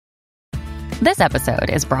This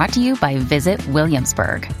episode is brought to you by Visit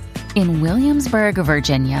Williamsburg. In Williamsburg,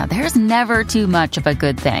 Virginia, there's never too much of a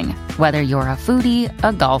good thing. Whether you're a foodie,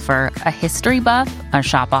 a golfer, a history buff, a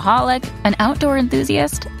shopaholic, an outdoor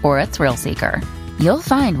enthusiast, or a thrill seeker, you'll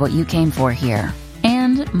find what you came for here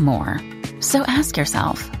and more. So ask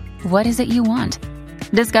yourself, what is it you want?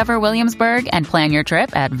 Discover Williamsburg and plan your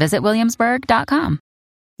trip at visitwilliamsburg.com.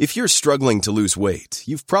 If you're struggling to lose weight,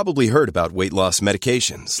 you've probably heard about weight loss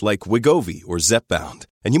medications like Wegovy or Zepbound,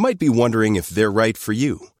 and you might be wondering if they're right for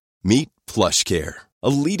you. Meet PlushCare, a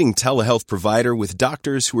leading telehealth provider with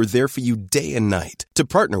doctors who are there for you day and night to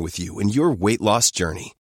partner with you in your weight loss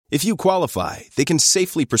journey. If you qualify, they can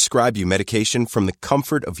safely prescribe you medication from the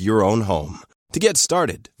comfort of your own home. To get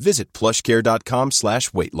started, visit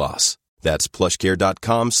plushcare.com/weightloss. That's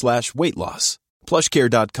plushcare.com/weightloss.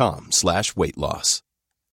 plushcare.com/weightloss.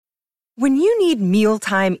 When you need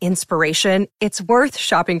mealtime inspiration, it's worth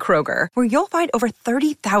shopping Kroger, where you'll find over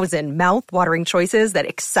 30,000 mouth-watering choices that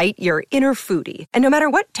excite your inner foodie. And no matter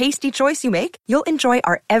what tasty choice you make, you'll enjoy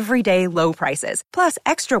our everyday low prices, plus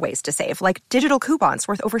extra ways to save, like digital coupons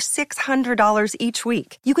worth over $600 each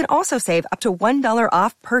week. You can also save up to $1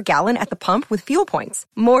 off per gallon at the pump with fuel points.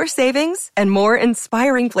 More savings and more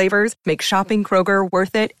inspiring flavors make shopping Kroger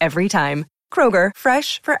worth it every time. Kroger,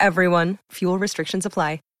 fresh for everyone. Fuel restrictions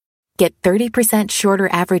apply. Get 30% shorter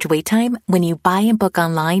average wait time when you buy and book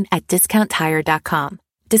online at DiscountTire.com.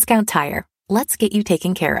 Discount Tire. Let's get you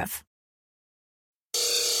taken care of.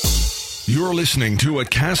 You're listening to a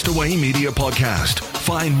Castaway Media podcast.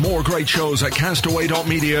 Find more great shows at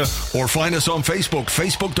castaway.media or find us on Facebook,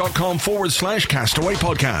 facebook.com/Castaway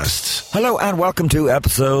Podcasts. Hello and welcome to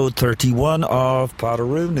episode 31 of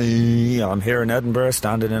Potteroonie. I'm here in Edinburgh,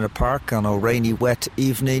 standing in a park on a rainy, wet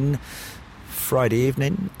evening. Friday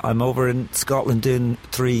evening. I'm over in Scotland doing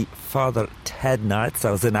 3 Father Ted nights.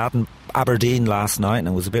 I was in Aberdeen last night and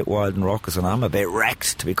it was a bit wild and raucous, and I'm a bit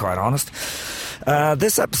wrecked, to be quite honest.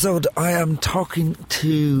 This episode I am talking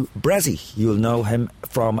to Brezzy. You'll know him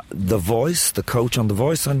from The Voice, the coach on The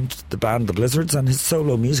Voice and the band The Blizzards, and his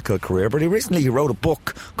solo musical career. But he recently wrote a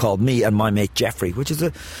book called Me and My Mate Jeffrey, which is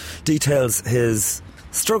details his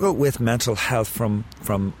struggle with mental health from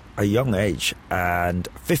a young age, and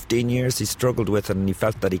 15 years he struggled with it, and he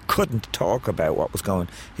felt that he couldn't talk about what was going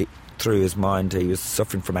through his mind. He was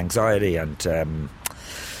suffering from anxiety and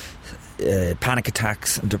panic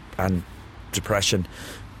attacks and depression,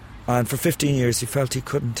 and for 15 years he felt he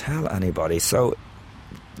couldn't tell anybody, so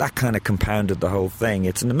that kind of compounded the whole thing.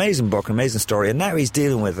 It's an amazing book, an amazing story, and now he's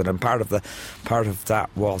dealing with it, and part of that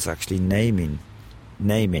was actually naming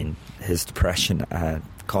his depression and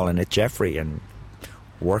calling it Jeffrey and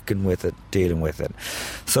working with it, dealing with it.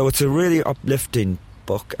 So it's a really uplifting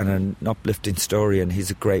book and an uplifting story, and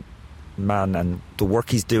he's a great man, and the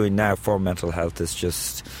work he's doing now for mental health is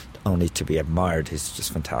just only to be admired. He's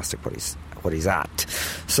just fantastic what he's at.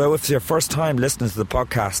 So if it's your first time listening to the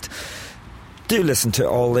podcast, do listen to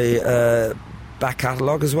all the back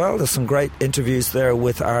catalogue as well. There's some great interviews there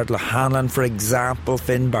with Ardla Hanlon, for example,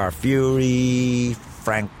 Finbar Fury,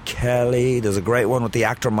 Frank Kelly. There's a great one with the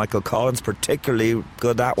actor Michael Collins, particularly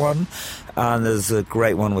good, that one. And there's a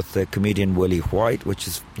great one with the comedian Willie White, which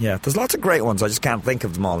is, there's lots of great ones. I just can't think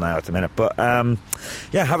of them all now at the minute. But,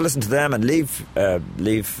 have a listen to them and leave a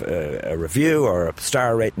review or a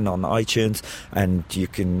star rating on iTunes. And you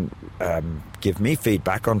can give me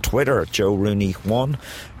feedback on Twitter at JoeRooney1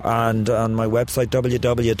 and on my website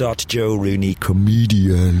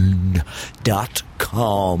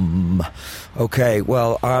www.joerooneycomedian.com. Okay,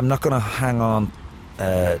 well, I'm not going to hang on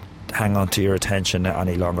to your attention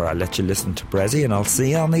any longer. I'll let you listen to Brezzy, and I'll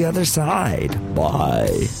see you on the other side.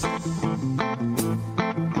 Bye.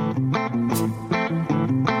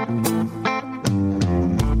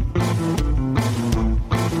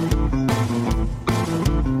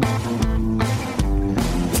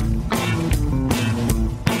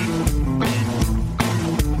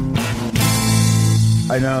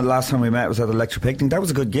 I know last time we met was at Electric Picnic. That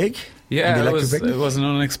was a good gig. Yeah, it was an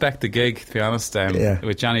unexpected gig, to be honest.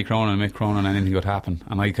 With Johnny Cronin and Mick Cronin, anything could happen.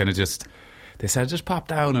 And I kind of they said, just pop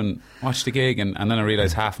down and watch the gig. And then I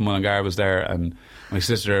realised half of Mullingar was there, and my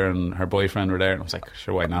sister and her boyfriend were there. And I was like,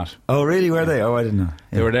 sure, why not? Oh, really? Were they? Oh, I didn't know.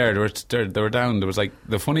 Yeah. They were there. They were down. There was like,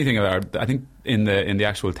 the funny thing about it, I think in the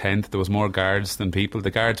actual tent, there was more guards than people.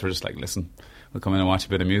 The guards were just like, listen, we'll come in and watch a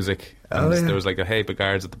bit of music. And there was like a heap of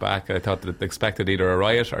guards at the back. I thought that they expected either a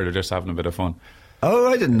riot or they're just having a bit of fun. Oh,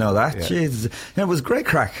 I didn't know that. Yeah. Jeez. Yeah, it was great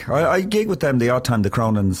crack. I gig with them the odd time, the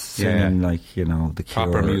Cronins singing, like, you know, The Cure.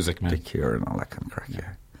 Proper music, man. The Cure and all that kind of crack, yeah.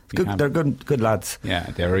 They're good lads. Yeah,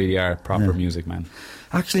 they really are proper music, man.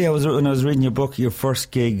 Actually, when I was reading your book, your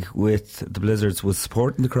first gig with the Blizzards was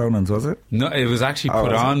supporting the Cronins, was it? No, it was actually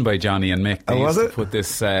put on by Johnny and Mick. They used to put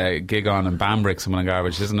this gig on in Banbricks and Mullingar,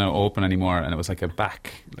 which isn't open anymore, and it was like a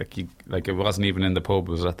back, like it wasn't even in the pub,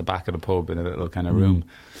 it was at the back of the pub in a little kind of room,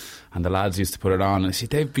 and the lads used to put it on. And see,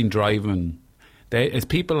 they've been driving. It's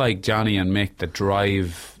people like Johnny and Mick that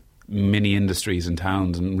drive mini industries in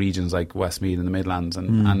towns and regions like Westmeath and the Midlands,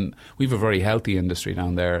 and we've a very healthy industry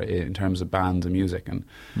down there in terms of bands and music, and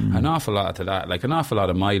an awful lot to that, like an awful lot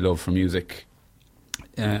of my love for music.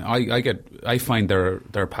 I find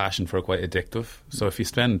their passion for it quite addictive. So if you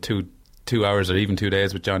spend two hours or even 2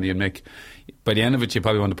 days with Johnny and Mick, by the end of it you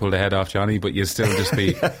probably want to pull the head off Johnny, but you still just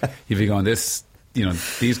be you'd be going, this, you know,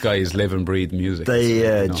 these guys live and breathe music.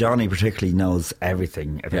 Johnny particularly knows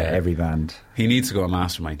everything about every band. He needs to go a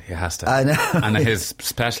mastermind. He has to. I know. And his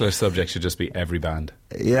specialist subject should just be every band.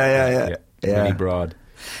 Yeah. Really broad.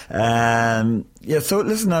 So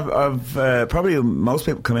listen, I've probably most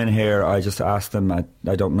people come in here, I just ask them,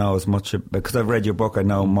 I don't know as much, because I've read your book, I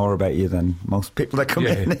know more about you than most people that come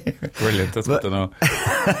in here. Brilliant, that's good to know.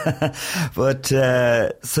 But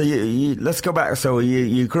so you let's go back. So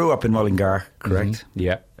you grew up in Mullingar, correct?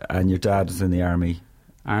 Yeah. And your dad was in the army.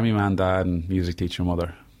 Army man, dad, and music teacher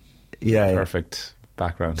mother. Yeah. Perfect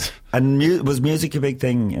background. And was music a big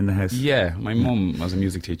thing in the house? Yeah, my mum was a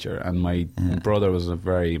music teacher, and my brother was a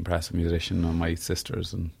very impressive musician, and my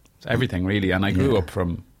sisters, and everything really. And I grew up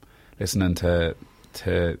from listening to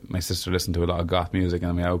my sister listened to a lot of goth music,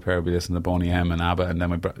 and my au pair would be listening to Boney M and ABBA, and then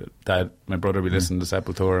my brother would be listening to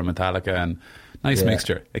Sepultura and Metallica, and nice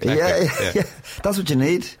mixture. Eclectic. Yeah. That's what you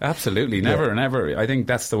need. Absolutely. Never. I think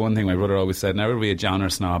that's the one thing my brother always said, never be a genre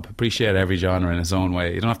snob. Appreciate every genre in its own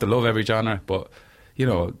way. You don't have to love every genre, but you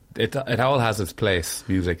know, it all has its place.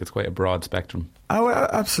 Music, it's quite a broad spectrum. Oh,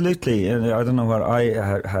 absolutely. I don't know what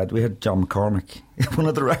I had. We had John McCormick. One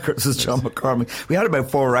of the records was John McCormick. We had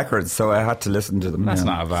about 4 records, so I had to listen to them. That's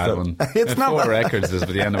not a bad one. It's not 4 records is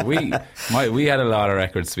by the end of we had a lot of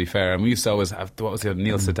records, to be fair, and we used to always have, what was it,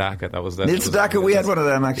 Neil Sedaka? That was Neil Sedaka. We had one of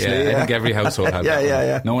them actually. Yeah, I think every household had that.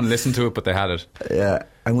 Yeah. No one listened to it, but they had it. Yeah.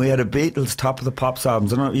 And we had a Beatles Top of the Pops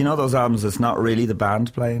albums. You know those albums that's not really the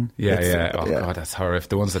band playing? Yeah. God, that's horrific.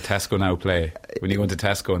 The ones that Tesco now play. When you go into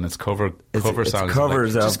Tesco and it's cover songs.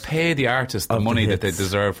 Covers like, just pay the artist the money that they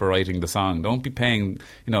deserve for writing the song. Don't be paying,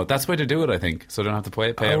 you know, that's why they do it, I think. So they don't have to pay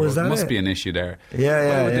it. There must be an issue there.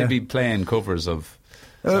 Why would they be playing covers of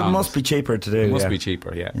songs? It must be cheaper to do. It must be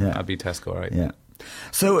cheaper, yeah. That'd be Tesco, right? Yeah.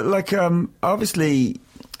 So, like, obviously,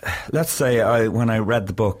 let's say when I read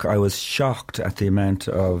the book, I was shocked at the amount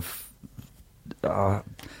of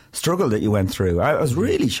struggle that you went through. I was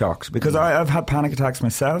really shocked because I've had panic attacks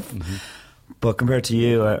myself, but compared to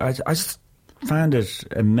you, I just found it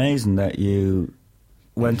amazing that you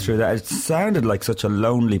went through that. It sounded like such a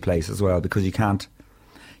lonely place as well, because you can't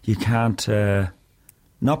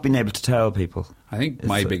not being able to tell people. I think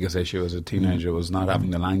my biggest issue as a teenager was not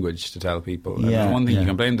having the language to tell people. And one thing, you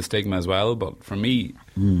can blame the stigma as well, but for me,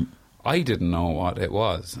 I didn't know what it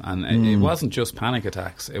was. And it wasn't just panic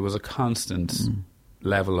attacks. It was a constant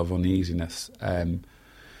level of uneasiness. And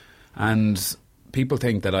people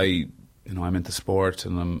think that I'm into sport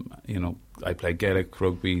and I play Gaelic,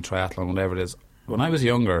 rugby, triathlon, whatever it is. When I was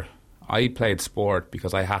younger, I played sport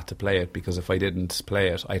because I had to play it, because if I didn't play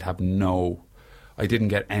it, I didn't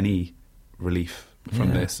get any relief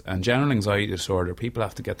from this. And general anxiety disorder, people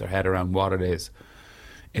have to get their head around what it is.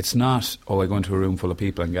 It's not, I go into a room full of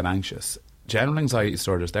people and get anxious. General anxiety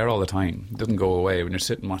disorder is there all the time. It doesn't go away when you're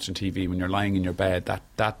sitting watching TV, when you're lying in your bed,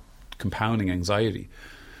 that compounding anxiety.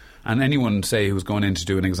 And anyone, say, who's going in to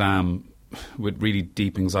do an exam with really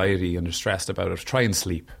deep anxiety and are stressed about it, try and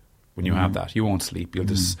sleep. When you have that, you won't sleep. You'll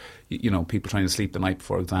just, people trying to sleep the night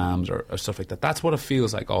before exams or stuff like that. That's what it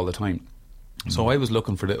feels like all the time. So I was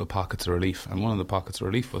looking for little pockets of relief, and one of the pockets of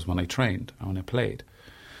relief was when I trained and when I played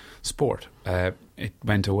sport. It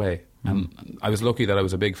went away, and I was lucky that I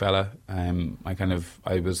was a big fella. I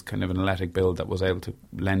was kind of an athletic build that was able to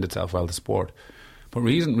lend itself well to sport. But the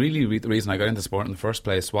reason I got into sport in the first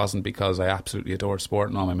place wasn't because I absolutely adored sport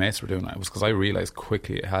and all my mates were doing it. It was because I realised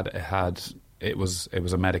quickly it was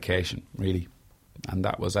a medication, really, and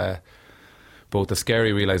that was both a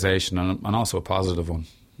scary realisation and also a positive one.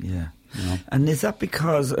 Yeah. And is that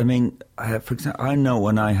because, for example, I know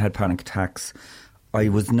when I had panic attacks, I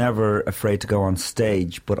was never afraid to go on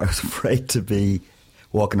stage, but I was afraid to be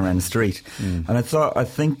walking around the street. And I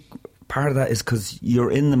think part of that is because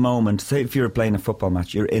you're in the moment. Say if you're playing a football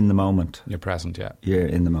match, you're in the moment. You're present, yeah. You're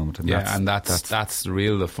in the moment. And that's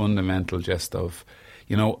the fundamental gist of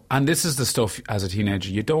You know, and this is the stuff as a teenager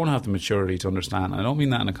you don't have the maturity to understand. I don't mean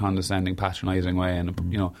that in a condescending, patronising way. And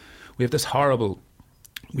you know, we have this horrible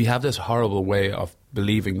way of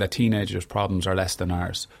believing that teenagers' problems are less than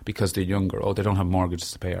ours because they're younger. Oh, they don't have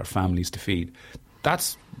mortgages to pay or families to feed.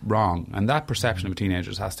 That's wrong, and that perception of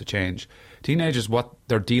teenagers has to change. Teenagers, what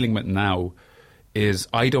they're dealing with now is,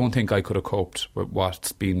 I don't think I could have coped with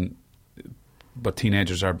what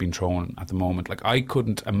teenagers are being thrown at the moment. Like, I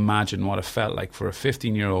couldn't imagine what it felt like for a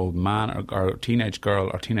 15-year-old man or teenage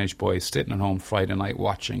girl or teenage boy sitting at home Friday night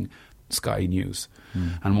watching Sky News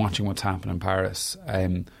and watching what's happening in Paris,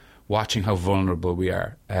 watching how vulnerable we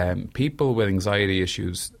are. People with anxiety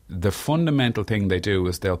issues, the fundamental thing they do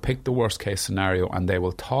is they'll pick the worst case scenario and they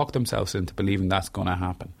will talk themselves into believing that's going to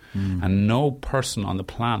happen. And no person on the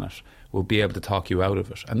planet will be able to talk you out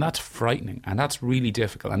of it. And that's frightening, and that's really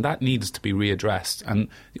difficult, and that needs to be readdressed. And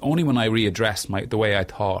only when I readdressed the way I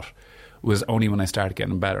thought was only when I started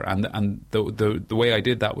getting better. And the way I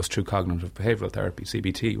did that was through cognitive behavioural therapy,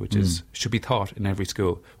 CBT, which should be taught in every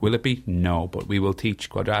school. Will it be? No, but we will teach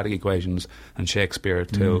quadratic equations and Shakespeare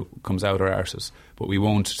till it comes out our arses. But we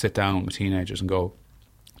won't sit down with teenagers and go,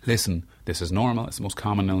 listen, this is normal, it's the most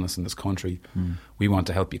common illness in this country. We want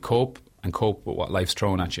to help you cope with what life's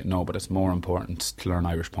thrown at you. No, but it's more important to learn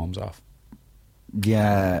Irish poems off.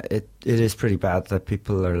 Yeah, it is pretty bad that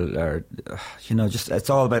people are you know, just, it's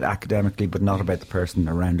all about academically but not about the person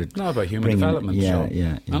around it. Not about human development.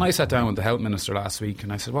 Yeah. And I sat down with the health minister last week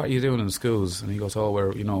and I said, what are you doing in the schools? And he goes, oh,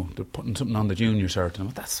 they're putting something on the junior cert. And I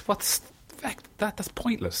went, that's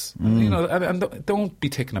pointless. You know, and don't be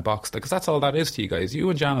ticking a box, because that's all that is to you guys. You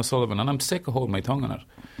and Jan O'Sullivan, and I'm sick of holding my tongue on it.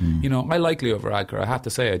 You know, I like Leo Varadkar. I have to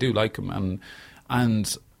say I do like him,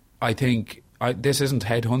 and I think this isn't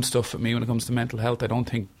headhunt stuff for me when it comes to mental health. I don't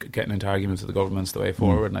think getting into arguments with the government's the way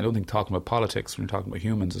forward, and I don't think talking about politics when you're talking about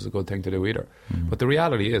humans is a good thing to do either. But the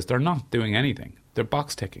reality is they're not doing anything. They're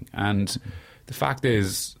box ticking, and the fact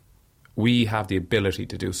is, we have the ability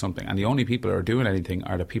to do something, and the only people who are doing anything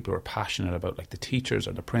are the people who are passionate about, like the teachers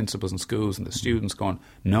or the principals in schools and the students going,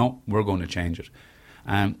 no, we're going to change it.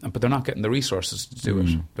 But they're not getting the resources to do it.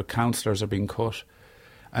 The counsellors are being cut.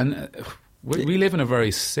 And we live in a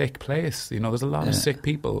very sick place. You know, there's a lot of sick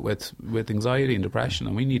people with anxiety and depression,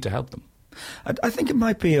 and we need to help them. I think it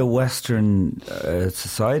might be a Western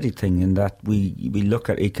society thing, in that we look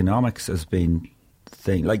at economics as being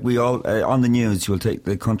thing. Like, we all on the news, you'll take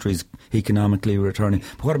the country's economically returning,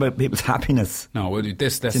 but what about people's happiness? No,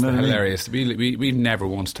 that's hilarious. I mean? We've never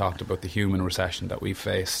once talked about the human recession that we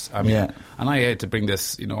face. I mean, and I hate to bring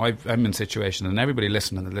this, you know, I'm in a situation, and everybody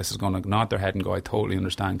listening to this is going to nod their head and go, I totally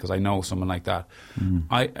understand, because I know someone like that.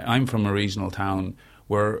 I'm from a regional town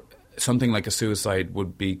where something like a suicide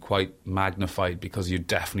would be quite magnified because you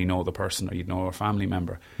definitely know the person, or you'd know a family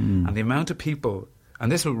member. And the amount of people,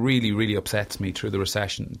 and this really, really upsets me through the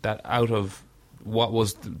recession, that out of what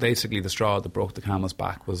was basically the straw that broke the camel's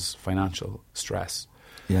back was financial stress.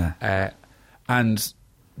 And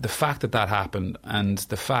the fact that happened, and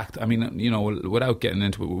the fact, I mean, you know, without getting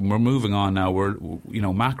into it, we're moving on now. We're, you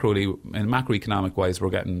know, macroeconomic wise,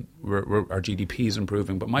 our GDP is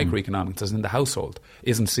improving, but microeconomics, as in the household,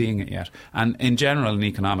 isn't seeing it yet. And in general, in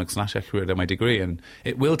economics, and actually I did my degree, and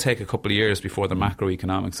it will take a couple of years before the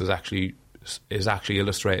macroeconomics is actually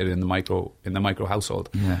illustrated in the micro household.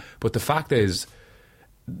 But the fact is,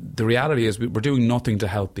 the reality is, we're doing nothing to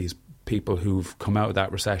help these people who've come out of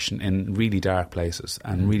that recession in really dark places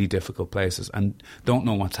and really difficult places and don't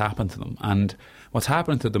know what's happened to them. And what's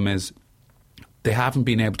happened to them is they haven't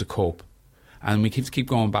been able to cope. And we keep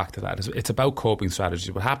going back to that. It's about coping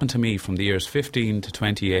strategies. What happened to me from the years 15 to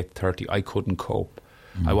 28, 30, I couldn't cope.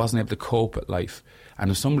 I wasn't able to cope with life. And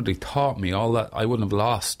if somebody taught me all that, I wouldn't have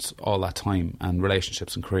lost all that time and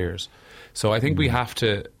relationships and careers. So I think we have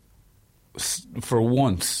to, for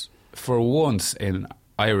once in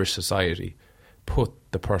Irish society, put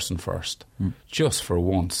the person first, just for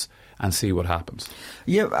once, and see what happens.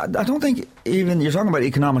 Yeah, I don't think, even, you're talking about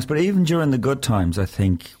economics, but even during the good times, I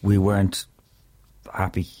think we weren't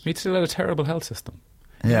happy. We still had a terrible health system.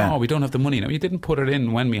 No, we don't have the money now. You didn't put it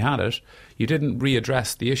in when we had it. You didn't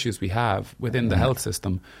readdress the issues we have within the health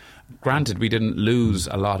system. Granted, we didn't lose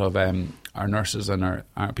a lot of our nurses and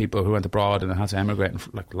our people who went abroad and had to emigrate.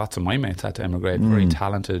 And, like, lots of my mates had to emigrate. Very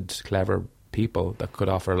talented, clever people that could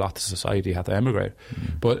offer a lot to society had to emigrate.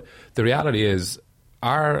 But the reality is,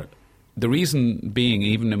 the reason being,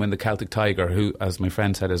 even when the Celtic tiger, who, as my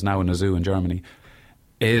friend said, is now in a zoo in Germany,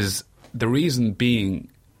 is the reason being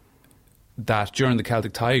that during the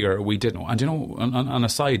Celtic Tiger we didn't, and on a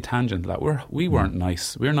side tangent, that we weren't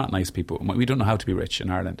nice. We're not nice people. We don't know how to be rich in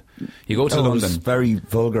Ireland. You go to London, it was very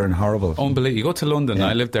vulgar and horrible. Unbelievable. You go to London.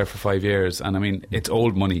 I lived there for 5 years, and I mean, it's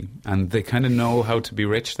old money, and they kind of know how to be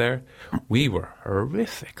rich there. We were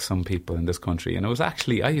horrific, some people in this country, and it was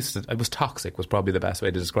actually it was toxic. Was probably the best way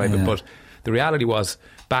to describe it. But the reality was,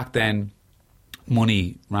 back then,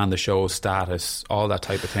 money ran the show, status, all that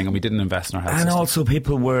type of thing, and we didn't invest in our health system. And also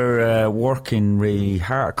people were working really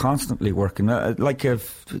hard, constantly working, like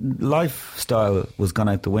if lifestyle was gone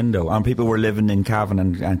out the window, and people were living in Cavan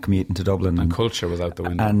and commuting to Dublin, and culture was out the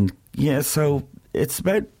window. And so it's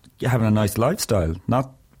about having a nice lifestyle,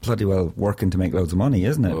 not bloody well working to make loads of money,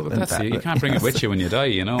 isn't it? Well, that's it. You can't bring it with you when you die,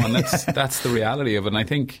 and that's the reality of it. And I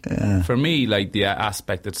think for me, like the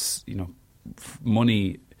aspect that's,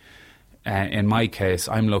 money. In my case,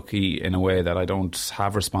 I'm lucky in a way that I don't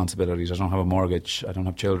have responsibilities. I don't have a mortgage. I don't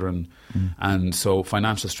have children. And so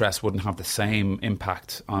financial stress wouldn't have the same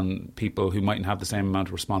impact on people who mightn't have the same amount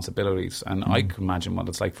of responsibilities. And I can imagine what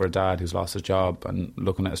it's like for a dad who's lost his job and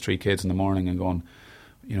looking at his 3 kids in the morning and going,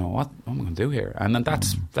 what am I going to do here? And then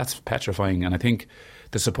that's petrifying. And I think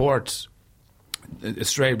the support...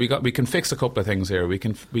 straight, we can fix a couple of things here. We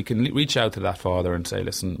can reach out to that father and say,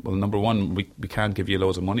 listen, well, number one, we can't give you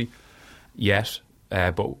loads of money yet,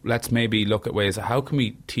 but let's maybe look at ways of how can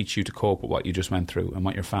we teach you to cope with what you just went through and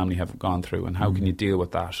what your family have gone through, and how can you deal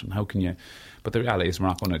with that, and how can you... But the reality is we're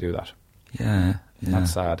not going to do that. Yeah.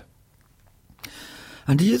 That's sad.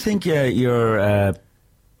 And do you think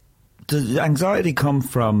does anxiety come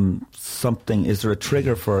from something? Is there a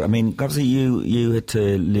trigger for... I mean, obviously you had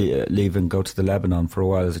to leave and go to the Lebanon for a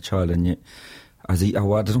while as a child, and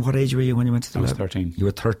what age were you when you went to the Lebanon? I was 13. You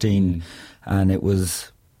were 13, and it was...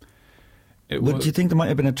 Do you think there might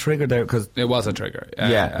have been a trigger there? Cause it was a trigger.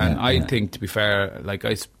 I think, to be fair, like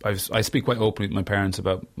I speak quite openly with my parents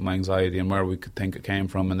about my anxiety and where we could think it came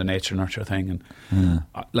from, and the nature-nurture thing. And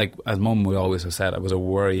like, as mum, we always have said, I was a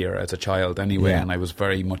worrier as a child anyway, and I was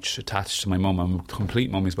very much attached to my mum. I'm a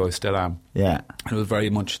complete mummy's boy, still am. Yeah. I was very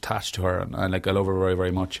much attached to her, and I love her very,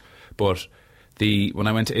 very much. But when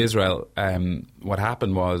I went to Israel, what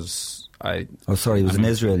happened was... it was in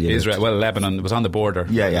Israel. Lebanon. It was on the border.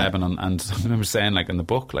 Lebanon. And I remember saying, like in the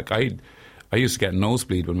book, like I used to get a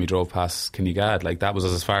nosebleed when we drove past Kinnegad. Like that was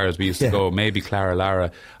as far as we used to go. Maybe Clara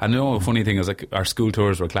Lara. I know. The funny thing is, like our school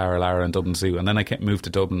tours were Clara Lara and Dublin Zoo. And then I moved to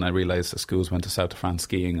Dublin, and I realised the schools went to South of France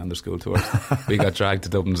skiing on their school tours. We got dragged to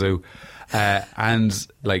Dublin Zoo, and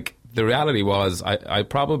like. The reality was, I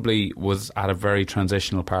probably was at a very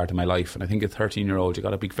transitional part of my life, and I think a 13-year-old, you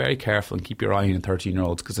got to be very careful and keep your eye on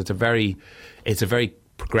 13-year-olds, because it's a very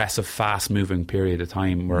progressive, fast-moving period of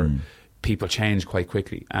time where people change quite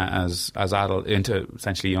quickly as adult into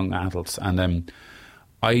essentially young adults, and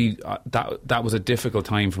that was a difficult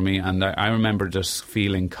time for me, and I remember just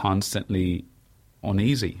feeling constantly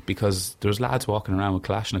uneasy because there was lads walking around with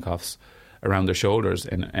Kalashnikovs around their shoulders,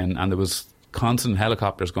 and there was constant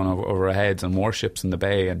helicopters going over our heads and warships in the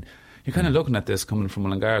bay, and you're kind of looking at this coming from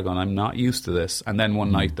Mullingar going, I'm not used to this. And then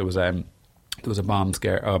one night there was a bomb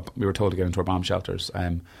scare. We were told to get into our bomb shelters,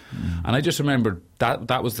 and I just remembered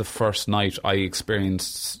that was the first night I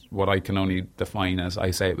experienced what I can only define as,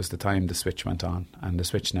 I say, it was the time the switch went on, and the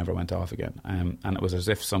switch never went off again, and it was as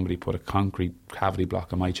if somebody put a concrete cavity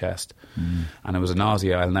block on my chest, and it was a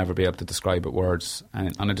nausea I'll never be able to describe with words,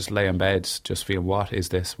 and I just lay in bed just feeling, what is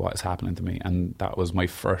this, what is happening to me? And that was my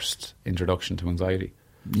first introduction to anxiety.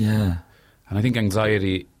 And I think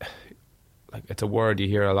anxiety, like, it's a word you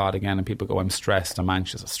hear a lot again, and people go, I'm stressed, I'm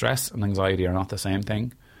anxious. Stress and anxiety are not the same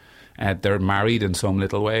thing. They're married in some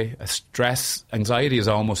little way. Anxiety is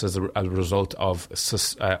almost as a result of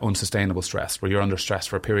unsustainable stress, where you're under stress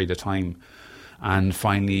for a period of time, and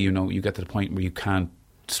finally, you get to the point where you can't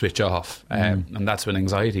switch off, and that's when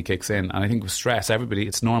anxiety kicks in. And I think with stress,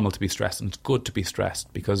 it's normal to be stressed, and it's good to be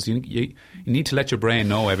stressed, because you need to let your brain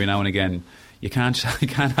know every now and again. You can't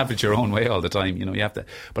have it your own way all the time. You have to.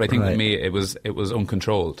 But I think with me, it was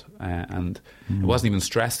uncontrolled, and it wasn't even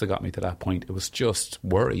stress that got me to that point. It was just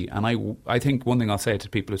worry. And I think one thing I'll say to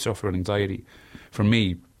people who suffer with anxiety, for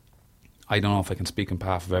me, I don't know if I can speak on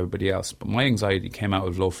behalf of everybody else, but my anxiety came out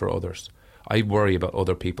of love for others. I worry about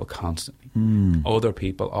other people constantly, other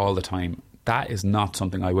people all the time. That is not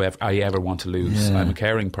something I ever want to lose. I'm a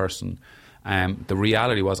caring person. The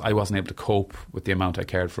reality was I wasn't able to cope with the amount I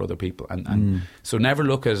cared for other people, and so never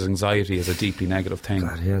look at anxiety as a deeply negative thing.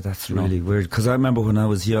 God, yeah, that's really weird, because I remember when I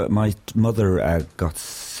was young, my mother got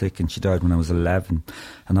sick and she died when I was 11,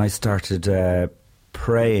 and I started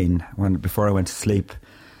praying before I went to sleep,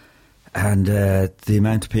 And the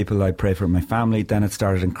amount of people I pray for in my family, then it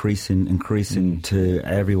started increasing to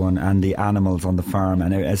everyone and the animals on the farm.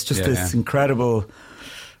 And it's just this incredible...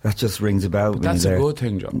 That just rings about. But that's a good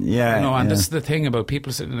thing, John. Yeah. You know, and this is the thing about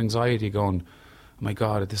people sitting in anxiety going, oh my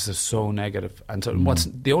God, this is so negative. And so what's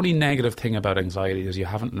the only negative thing about anxiety is you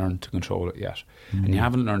haven't learned to control it yet. And you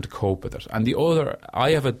haven't learned to cope with it. And the other,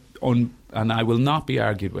 and I will not be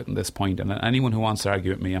argued with on this point, and anyone who wants to argue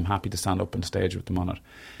with me, I'm happy to stand up on stage with them on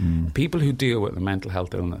it. People who deal with a mental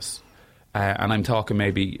health illness, and I'm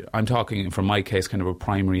talking from my case kind of a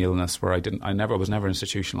primary illness where I was never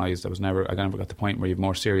institutionalised. I never got to the point where you have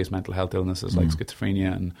more serious mental health illnesses like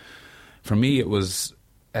schizophrenia. And for me it was,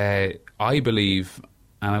 I believe,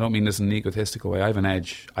 and I don't mean this in an egotistical way, I have an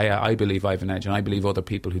edge. I believe I have an edge, and I believe other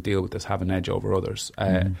people who deal with this have an edge over others.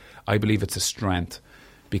 I believe it's a strength,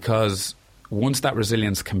 because once that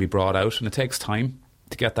resilience can be brought out, and it takes time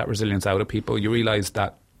to get that resilience out of people, you realise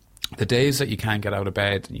that the days that you can't get out of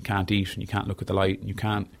bed and you can't eat and you can't look at the light and you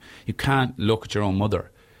can't look at your own mother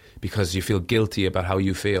because you feel guilty about how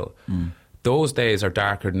you feel, those days are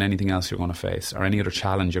darker than anything else you're going to face, or any other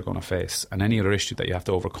challenge you're going to face, and any other issue that you have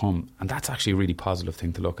to overcome. And that's actually a really positive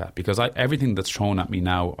thing to look at, because everything that's thrown at me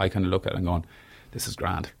now, I kind of look at it and going, this is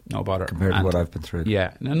grand, no bother. Compared to what I've been through.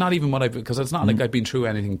 Yeah, not even what because it's not like I've been through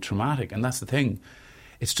anything traumatic, and that's the thing.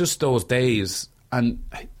 It's just those days. And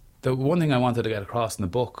the one thing I wanted to get across in the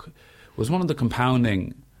book was one of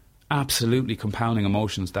the absolutely compounding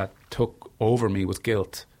emotions that took over me was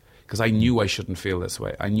guilt, because I knew I shouldn't feel this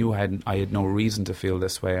way. I knew I had no reason to feel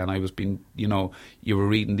this way, and I was being, you were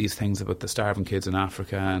reading these things about the starving kids in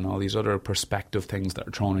Africa and all these other perspective things that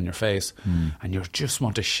are thrown in your face, and you just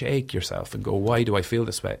want to shake yourself and go, why do I feel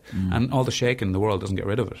this way? And all the shaking in the world doesn't get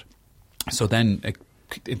rid of it. So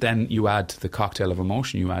then you add to the cocktail of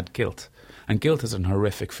emotion, you add guilt. And guilt is an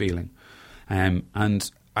horrific feeling. And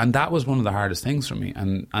that was one of the hardest things for me.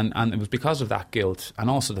 And it was because of that guilt, and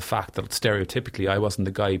also the fact that stereotypically I wasn't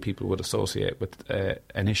the guy people would associate with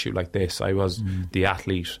an issue like this. I was the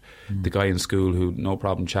athlete, the guy in school who no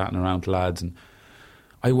problem chatting around to lads. And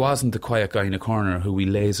I wasn't the quiet guy in a corner who we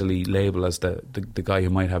lazily label as the guy who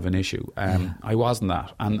might have an issue. I wasn't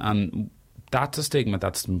that. And that's a stigma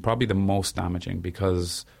that's probably the most damaging,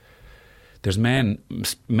 because there's men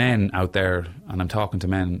out there, and I'm talking to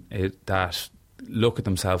men, that look at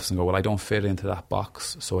themselves and go, well, I don't fit into that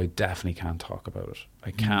box, so I definitely can't talk about it. I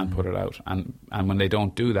can't put it out. And when they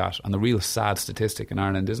don't do that, and the real sad statistic in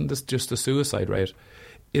Ireland, isn't this just the suicide rate,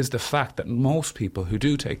 is the fact that most people who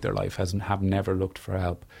do take their life have never looked for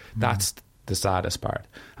help. That's the saddest part.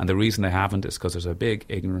 And the reason they haven't is because there's a big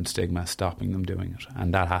ignorant stigma stopping them doing it,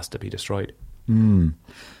 and that has to be destroyed. And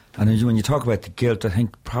when you talk about the guilt, I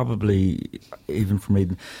think probably, even from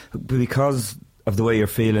reading, because of the way you're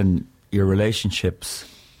feeling, your relationships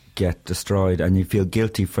get destroyed, and you feel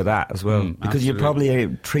guilty for that as well, because you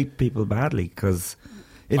probably treat people badly, because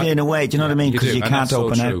in a way, do you know what I mean? Because you can't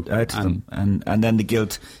open out to them, and then the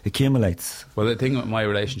guilt accumulates. Well, the thing with my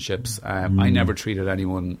relationships, I never treated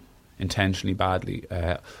anyone intentionally badly,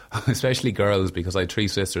 especially girls, because I had 3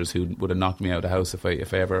 sisters who would have knocked me out of the house if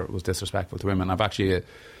I ever was disrespectful to women. I've actually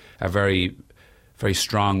a very, very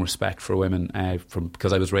strong respect for women,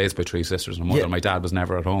 because I was raised by 3 sisters and a mother. My dad was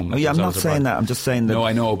never at home. I'm not saying that. I'm just saying that. No,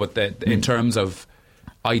 I know, but in terms of,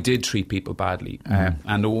 I did treat people badly,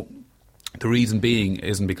 and the reason being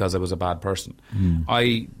isn't because I was a bad person.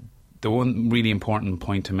 The one really important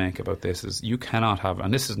point to make about this is you cannot have,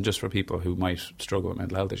 and this isn't just for people who might struggle with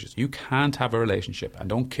mental health issues, you can't have a relationship, and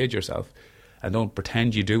don't kid yourself, and don't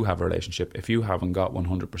pretend you do have a relationship if you haven't got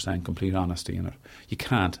 100% complete honesty in it. You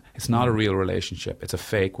can't. It's not a real relationship. It's a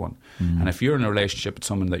fake one. And if you're in a relationship with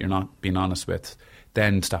someone that you're not being honest with,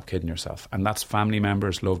 then stop kidding yourself. And that's family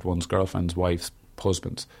members, loved ones, girlfriends, wives,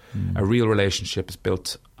 husbands. A real relationship is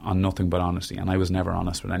built on nothing but honesty, and I was never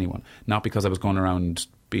honest with anyone. Not because I was going around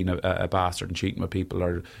being a bastard and cheating with people,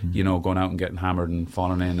 or going out and getting hammered and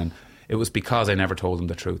falling in, and it was because I never told them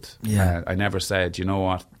the truth. I never said, you know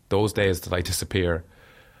what, those days that I disappear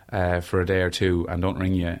for a day or two and don't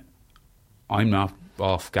ring you, I'm not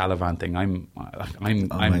off gallivanting. I'm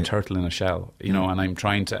a turtle in a shell, and I'm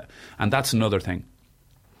trying to, and that's another thing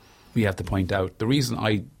we have to point out. The reason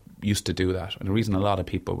I used to do that, and the reason a lot of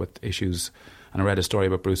people with issues, and I read a story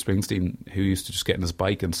about Bruce Springsteen, who used to just get on his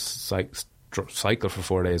bike and cycle for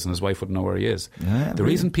 4 days, and his wife wouldn't know where he is. The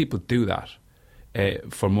reason people do that,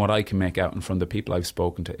 from what I can make out and from the people I've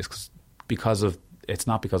spoken to, is because of it's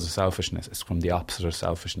not because of selfishness. It's from the opposite of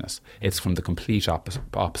selfishness. It's from the complete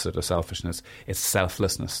opposite of selfishness. It's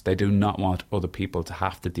selflessness. They do not want other people to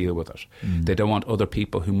have to deal with it. They don't want other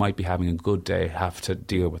people who might be having a good day have to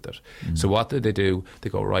deal with it. So what do? They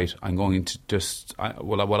go, right, I'm going to just...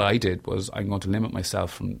 what I did was I'm going to limit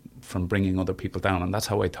myself from bringing other people down, and that's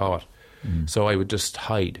how I thought. So I would just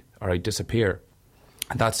hide or I'd disappear.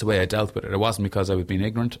 And that's the way I dealt with it. It wasn't because I was being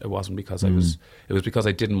ignorant. It wasn't because it was because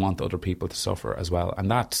I didn't want other people to suffer as well.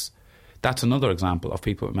 And that's another example of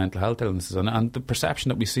people with mental health illnesses. And the perception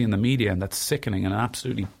that we see in the media, and that's sickening and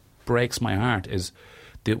absolutely breaks my heart, is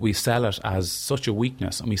that we sell it as such a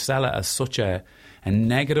weakness, and we sell it as such a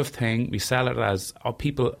negative thing. We sell it as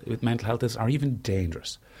people with mental health illness are even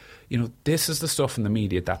dangerous. You know, this is the stuff in the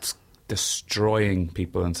media that's destroying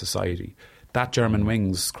people in society. That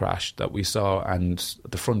Germanwings crash that we saw, and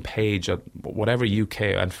the front page of whatever UK,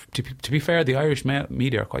 and to be fair, the Irish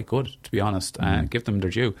media are quite good, to be honest, give them their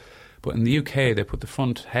due. But in the UK, they put the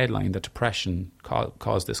front headline that depression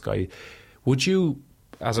caused this guy. Would you,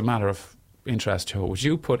 as a matter of interest, Joe, would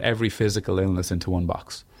you put every physical illness into one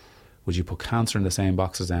box? Would you put cancer in the same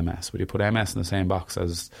box as MS? Would you put MS in the same box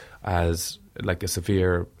as like a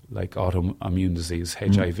severe, like autoimmune disease,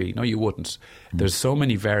 HIV? No, you wouldn't. There's so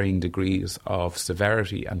many varying degrees of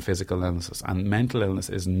severity and physical illnesses, and mental illness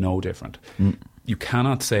is no different. You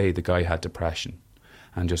cannot say the guy had depression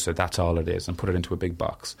and just say that's all it is and put it into a big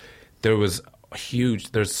box. There's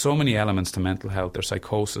so many elements to mental health. There's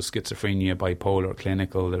psychosis, schizophrenia, bipolar,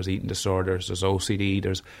 clinical, there's eating disorders, there's OCD,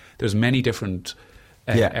 there's many different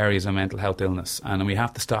areas of mental health illness, and we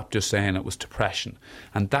have to stop just saying it was depression.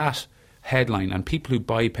 And that headline, and people who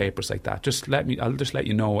buy papers like that, I'll just let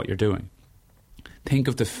you know what you're doing. Think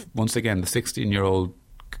of once again the 16-year-old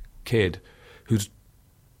kid who's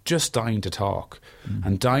just dying to talk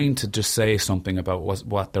and dying to just say something about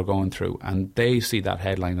what they're going through, and they see that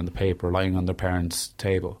headline in the paper lying on their parents'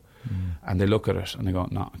 table, and they look at it and they go,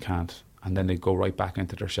 no, I can't. And then they go right back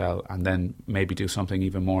into their shell, and then maybe do something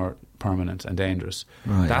even more permanent and dangerous.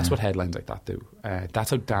 Right, that's what headlines like that do.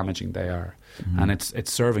 That's how damaging they are. And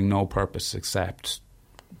it's serving no purpose except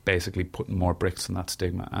basically putting more bricks in that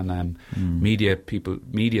stigma. And media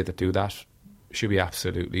that do that should be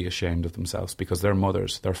absolutely ashamed of themselves, because their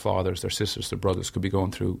mothers, their fathers, their sisters, their brothers could be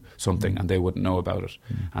going through something and they wouldn't know about it.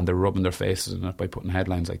 And they're rubbing their faces in it by putting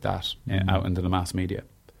headlines like that out into the mass media.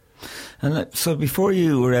 And so before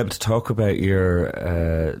you were able to talk about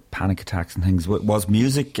your panic attacks and things, was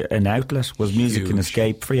music an outlet? Was music an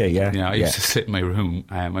escape for you? Yeah, I used to sit in my room.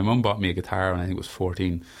 My mum bought me a guitar when I think it was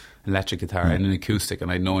 14, electric guitar, and an acoustic,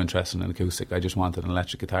 and I had no interest in an acoustic. I just wanted an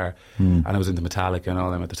electric guitar, and I was into Metallica and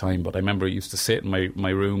all them at the time. But I remember I used to sit in my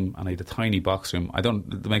room, and I had a tiny box room.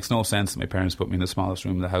 It makes no sense that my parents put me in the smallest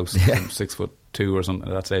room in the house. I'm 6'2" or something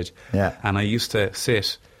at that stage. And I used to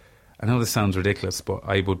sit. I know this sounds ridiculous, but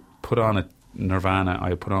I would put on a Nirvana, I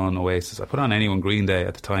would put on Oasis, I put on anyone, Green Day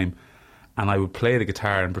at the time, and I would play the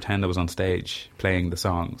guitar and pretend I was on stage playing the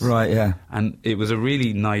songs. Right, yeah. And it was a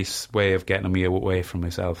really nice way of getting me away from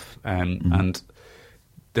myself. And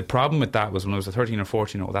the problem with that was when I was a 13 or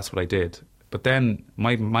 14-year-old, that's what I did. But then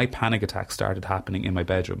my panic attacks started happening in my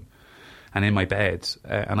bedroom and in my bed.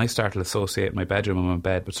 And I started to associate my bedroom and my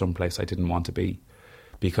bed with some place I didn't want to be,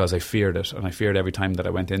 because I feared it, and I feared every time that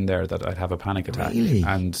I went in there that I'd have a panic attack. Really?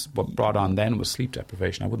 And what brought on then was sleep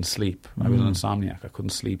deprivation. I wouldn't sleep. I was an insomniac. I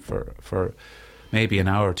couldn't sleep for maybe an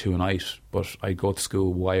hour or two a night, but I'd go to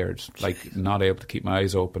school wired, like not able to keep my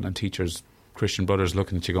eyes open, and teachers, Christian brothers,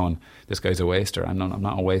 looking at you going, this guy's a waster. I'm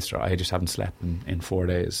not a waster. I just haven't slept in 4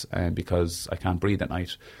 days because I can't breathe at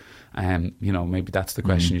night. Maybe that's the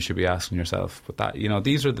question you should be asking yourself. But that,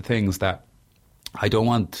 these are the things that I don't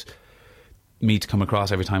want me to come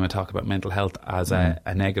across every time I talk about mental health as a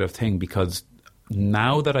negative thing, because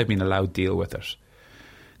now that I've been allowed to deal with it,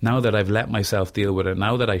 now that I've let myself deal with it,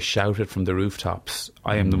 now that I shout it from the rooftops,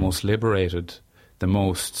 I am the most liberated, the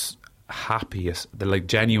most happiest,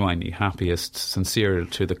 genuinely happiest, sincere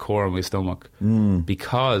to the core of my stomach,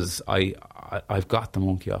 because I've got the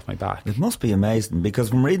monkey off my back. It must be amazing, because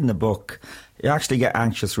from reading the book, you actually get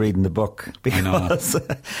anxious reading the book, because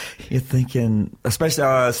you're thinking,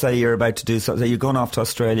 especially say you're about to do something, you're going off to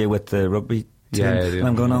Australia with the rugby team, and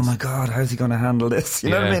I'm going, oh my God, how's he going to handle this?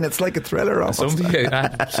 You know what I mean? It's like a thriller almost.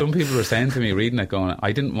 Some people were saying to me reading it, going,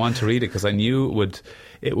 I didn't want to read it because I knew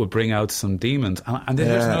it would bring out some demons. And then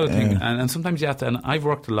there's another thing, and sometimes you have to, and I've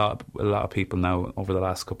worked a lot of people now over the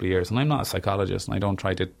last couple of years, and I'm not a psychologist, and I don't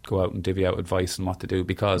try to go out and divvy out advice on what to do,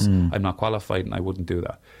 because I'm not qualified and I wouldn't do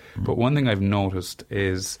that. But one thing I've noticed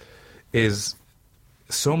is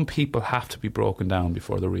some people have to be broken down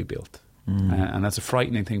before they're rebuilt. And that's a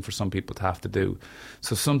frightening thing for some people to have to do.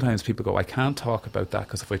 So sometimes people go, I can't talk about that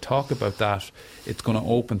because if I talk about that, it's going to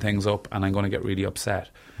open things up and I'm going to get really upset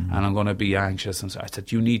and I'm going to be anxious. And so I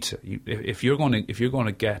said, you need to, if you're going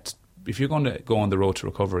to go on the road to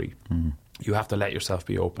recovery, you have to let yourself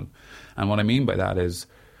be open. And what I mean by that is,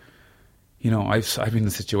 you know, I've been in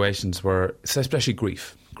situations where, especially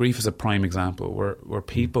grief. Grief is a prime example where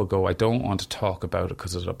people go, I don't want to talk about it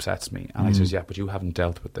because it upsets me. And I says, yeah, but you haven't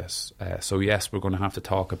dealt with this. So yes, we're going to have to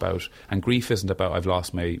talk about, and grief isn't about I've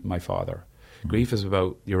lost my father. Grief is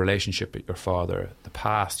about your relationship with your father, the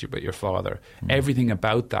past with your father. Everything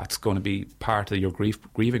about that's going to be part of your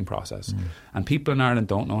grieving process. And people in Ireland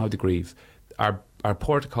don't know how to grieve. Our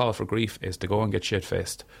protocol for grief is to go and get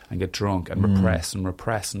shit-faced and get drunk and repress and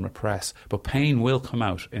repress and repress. But pain will come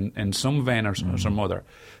out in some vein or some other.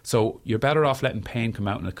 So you're better off letting pain come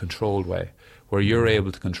out in a controlled way where you're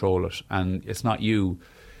able to control it. And it's not you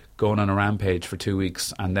going on a rampage for 2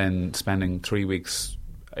 weeks and then spending 3 weeks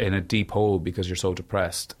in a deep hole because you're so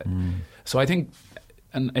depressed. So I think,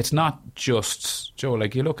 and it's not just, Joe,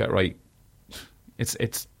 like you look at, right,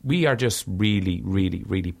 we are just really, really,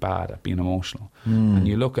 really bad at being emotional. And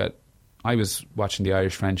you look at, I was watching the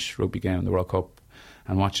Irish-French rugby game in the World Cup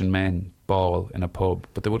and watching men bawl in a pub,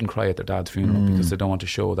 but they wouldn't cry at their dad's funeral because they don't want to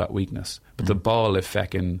show that weakness. But they'll bawl if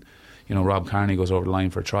feckin', you know, Rob Kearney goes over the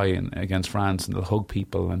line for a try against France and they'll hug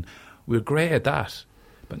people, and we're great at that.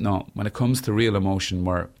 But no, when it comes to real emotion,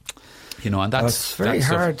 we're, you know, and that's very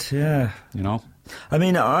hard, yeah. You know? I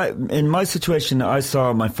mean, in my situation, I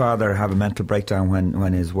saw my father have a mental breakdown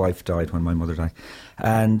when his wife died, when my mother died.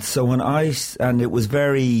 And so and it was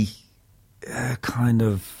very kind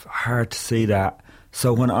of hard to see that.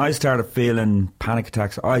 So when I started feeling panic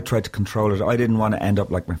attacks, I tried to control it. I didn't want to end up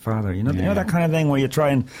like my father. You know that kind of thing where you try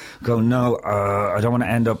and go, no, I don't want to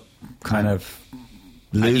end up kind of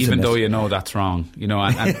losing even it. Though you know that's wrong, you know,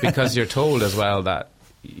 and because you're told as well that,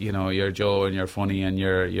 you know, you're Joe and you're funny and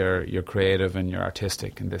you're creative and you're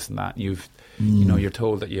artistic and this and that. You know, you're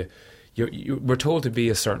told that we're told to be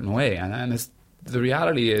a certain way, and it's, the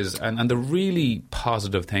reality is, and the really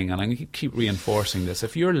positive thing, and I keep reinforcing this,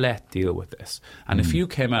 if you're let deal with this, and if you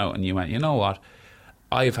came out and you went, you know what,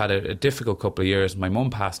 I've had a difficult couple of years, my mum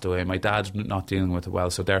passed away, my dad's not dealing with it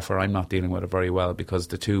well, so therefore I'm not dealing with it very well because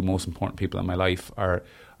the two most important people in my life are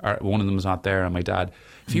one of them is not there, and my dad.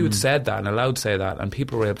 If you had said that and allowed to say that, and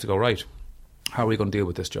people were able to go, right, how are we going to deal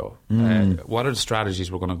with this, Joe? What are the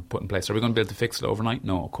strategies we're going to put in place? Are we going to be able to fix it overnight?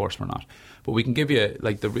 No, of course we're not. But we can give you,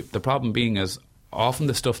 like, the problem being is often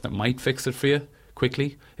the stuff that might fix it for you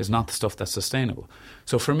quickly is not the stuff that's sustainable.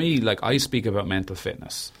 So for me, like, I speak about mental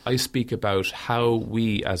fitness. I speak about how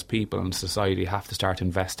we as people in society have to start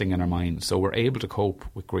investing in our minds so we're able to cope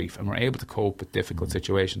with grief and we're able to cope with difficult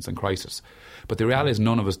situations and crisis. But the reality is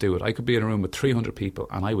none of us do it. I could be in a room with 300 people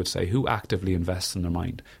and I would say, who actively invests in their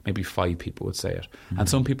mind? Maybe 5 people would say it. And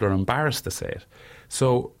some people are embarrassed to say it.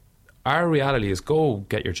 So our reality is, go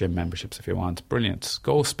get your gym memberships if you want. Brilliant.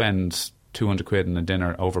 Go spend 200 quid in a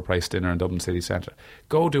dinner, overpriced dinner in Dublin city centre.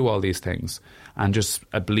 Go do all these things and just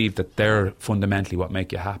believe that they're fundamentally what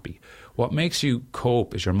make you happy. What makes you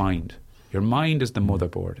cope is your mind. Your mind is the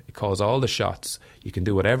motherboard. It calls all the shots. You can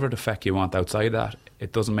do whatever the feck you want outside that.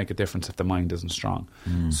 It doesn't make a difference if the mind isn't strong.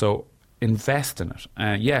 So invest in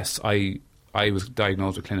it. Yes, I was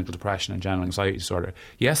diagnosed with clinical depression and general anxiety disorder.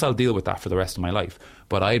 Yes, I'll deal with that for the rest of my life,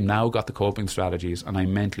 but I've now got the coping strategies and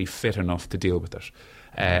I'm mentally fit enough to deal with it.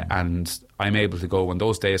 And I'm able to go, when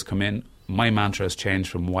those days come in, my mantra has changed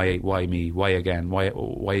from why me, why again, why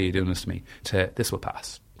are you doing this to me, to this will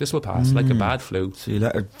pass. This will pass, like a bad flu. So you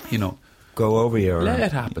let it, you know, go over you. Let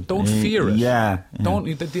it happen. Don't fear it. Yeah. Don't.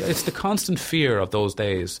 It's the constant fear of those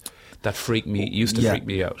days that freak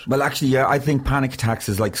me out. Well, actually, I think panic attacks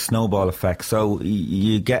is like snowball effect. So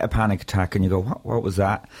you get a panic attack and you go, what was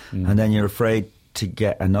that? And then you're afraid to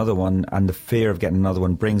get another one, and the fear of getting another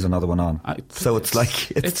one brings another one on. So it's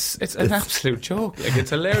like it's an absolute joke. Like, it's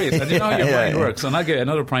hilarious, and you know how your mind works. And I'll give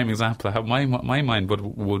another prime example of how my mind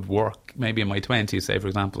would work. Maybe in my 20s, say for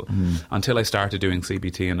example, until I started doing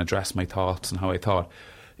CBT and addressed my thoughts and how I thought.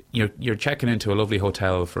 You're checking into a lovely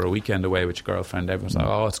hotel for a weekend away with your girlfriend. Everyone's like,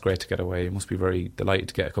 oh, it's great to get away. You must be very delighted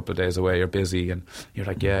to get a couple of days away. You're busy. And you're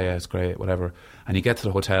like, yeah, it's great, whatever. And you get to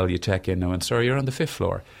the hotel, you check in now, and sir, you're on the 5th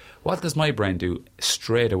floor. What does my brain do?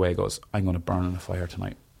 Straight away goes, I'm going to burn in a fire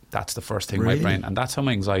tonight. That's the first thing my brain, and that's how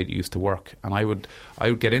my anxiety used to work. And I would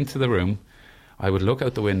get into the room, I would look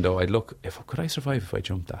out the window. I'd look, could I survive if I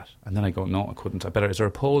jumped that? And then I go, no, I couldn't. Is there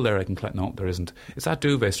a pole there I can climb? No, there isn't. Is that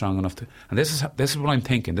duvet strong enough to? And this is what I'm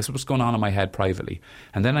thinking. This is what's going on in my head privately.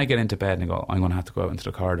 And then I get into bed and I go, I'm going to have to go out into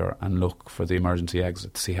the corridor and look for the emergency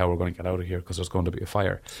exit to see how we're going to get out of here because there's going to be a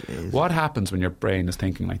fire. Jeez. What happens when your brain is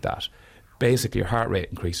thinking like that? Basically, your heart rate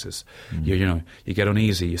increases. You get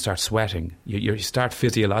uneasy. You start sweating. You start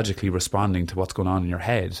physiologically responding to what's going on in your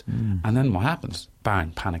head. And then what happens?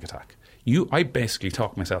 Bang! Panic attack. I basically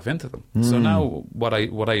talk myself into them. So now, what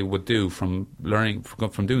I would do from doing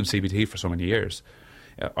CBT for so many years,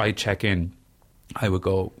 I check in. I would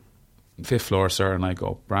go 5th floor, sir, and I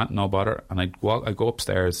go, Brant, no bother, and I go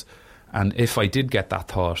upstairs. And if I did get that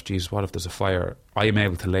thought, geez, what if there's a fire? I am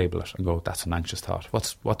able to label it and go, that's an anxious thought.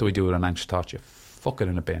 What do we do with an anxious thought? You fuck it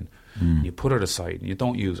in a bin. You put it aside and you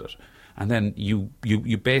don't use it. And then you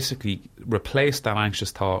basically replace that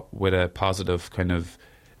anxious thought with a positive kind of,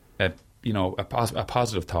 a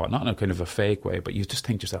positive thought, not in a kind of a fake way, but you just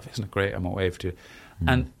think to yourself, isn't it great? I'm away for you.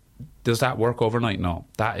 And does that work overnight? No.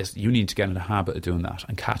 You need to get in the habit of doing that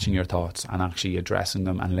and catching your thoughts and actually addressing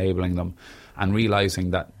them and labelling them and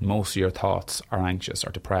realising that most of your thoughts are anxious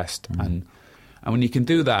or depressed. And when you can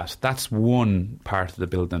do that, that's one part of the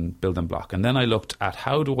building block. And then I looked at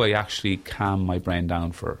how do I actually calm my brain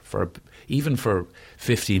down for even for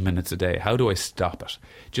 15 minutes a day. How do I stop it?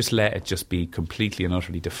 Just let it just be completely and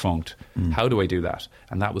utterly defunct. How do I do that?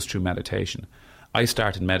 And that was through meditation. I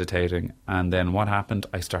started meditating, and then what happened?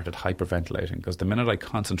 I started hyperventilating, because the minute I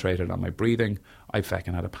concentrated on my breathing, I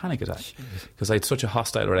fucking had a panic attack because I had such a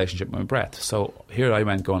hostile relationship with my breath. So here I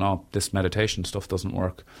went going, oh, this meditation stuff doesn't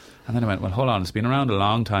work. And then I went, well, hold on, it's been around a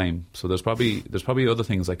long time, so there's probably other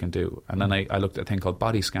things I can do. And then I looked at a thing called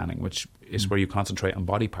body scanning, which is where you concentrate on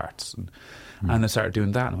body parts. And I started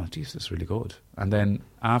doing that, and I went, geez, this is really good. And then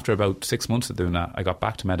after about 6 months of doing that, I got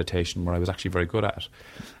back to meditation, where I was actually very good at it.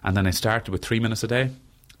 And then I started with 3 minutes a day,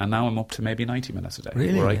 and now I'm up to maybe 90 minutes a day.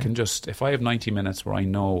 Really? Where I can just, if I have 90 minutes where I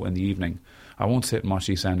know in the evening, I won't sit and watch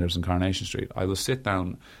EastEnders in Coronation Street. I will sit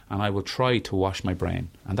down and I will try to wash my brain.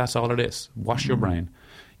 And that's all it is. Wash your brain,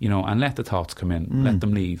 and let the thoughts come in, let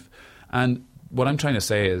them leave. And what I'm trying to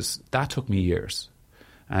say is that took me years.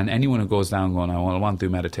 And anyone who goes down going, I want to do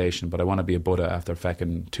meditation, but I want to be a Buddha after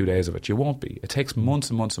fucking 2 days of it, you won't be. It takes months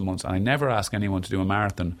and months and months. And I never ask anyone to do a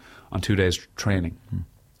marathon on 2 days training.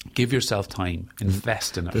 Give yourself time.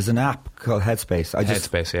 Invest in it. There's an app called Headspace.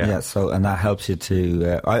 Headspace, yeah. And that helps you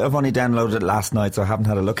to... I've only downloaded it last night, so I haven't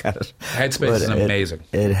had a look at it. Headspace is amazing.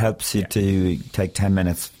 It helps you to take 10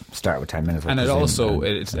 minutes, start with 10 minutes. And it also,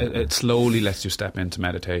 it slowly lets you step into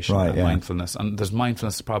meditation and mindfulness. And there's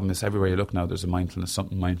mindfulness, the problem is everywhere you look now, there's a mindfulness,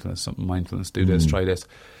 something mindfulness, do this, try this.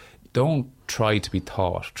 Don't try to be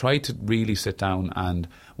taught. Try to really sit down. And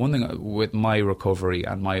one thing with my recovery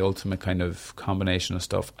and my ultimate kind of combination of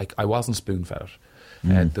stuff, I wasn't spoon-fed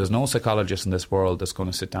it. There's no psychologist in this world that's going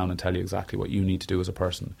to sit down and tell you exactly what you need to do as a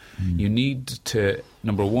person. You need to,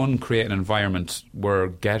 number one, create an environment where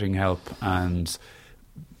getting help and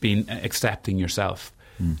accepting yourself.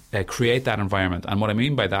 Create that environment. And what I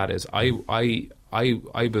mean by that is I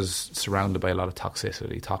was surrounded by a lot of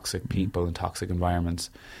toxicity, toxic people and toxic environments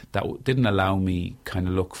that didn't allow me kind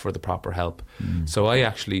of look for the proper help. So I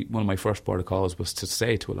actually, one of my first protocols was to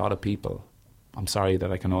say to a lot of people, I'm sorry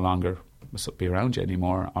that I can no longer be around you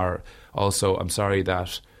anymore, or also I'm sorry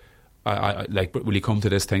that I will you come to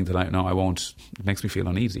this thing tonight? No, I won't. It makes me feel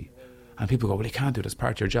uneasy. And people go, well, you can't do this,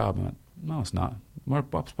 part of your job. I went, no, it's not.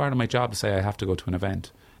 What's part of my job to say I have to go to an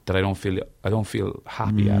event that I don't feel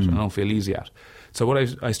happy at and I don't feel easy at? So what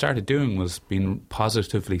I started doing was being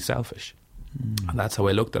positively selfish. And that's how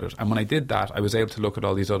I looked at it. And when I did that, I was able to look at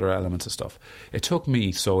all these other elements of stuff. It took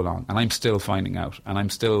me so long, and I'm still finding out, and I'm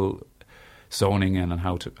still zoning in on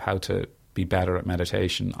how to be better at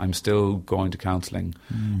meditation. I'm still going to counselling,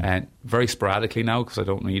 very sporadically now because I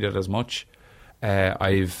don't need it as much.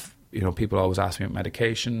 People always ask me about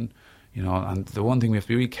medication. And the one thing we have to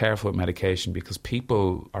be really careful with medication, because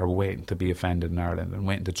people are waiting to be offended in Ireland and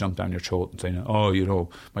waiting to jump down your throat and saying, oh,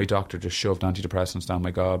 my doctor just shoved antidepressants down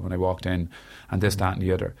my gob when I walked in, and this, that and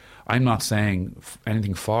the other. I'm not saying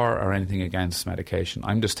anything for or anything against medication.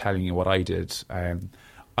 I'm just telling you what I did. I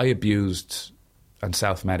abused and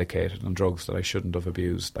self-medicated on drugs that I shouldn't have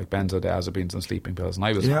abused, like benzodiazepines and sleeping pills. And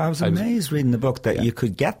I was amazed reading the book that you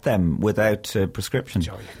could get them without prescription.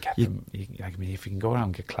 Sure, you can get them. If you can go around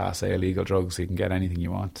and get Class A illegal drugs, you can get anything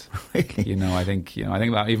you want. Really? I think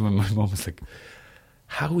that even when my mum was like,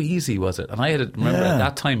 how easy was it? And I remember at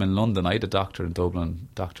that time in London, I had a doctor in Dublin,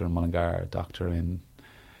 doctor in Mullingar, doctor in,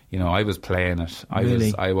 You know, I was playing it.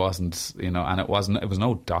 I wasn't, you know, and it was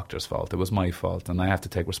no doctor's fault. It was my fault, and I have to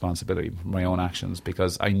take responsibility for my own actions,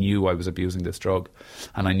 because I knew I was abusing this drug,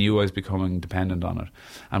 and I knew I was becoming dependent on it.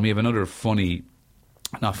 And we have another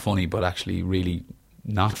not funny, but actually really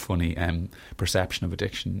not funny perception of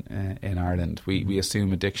addiction in Ireland. We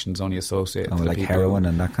assume addiction's only associated with like people, heroin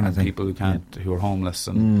and that kind of thing. People who are homeless,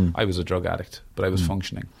 and I was a drug addict, but I was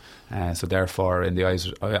functioning. So therefore, in the eyes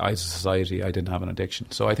of society, I didn't have an addiction.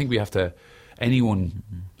 So I think we have to.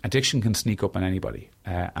 Addiction can sneak up on anybody,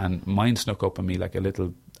 and mine snuck up on me like a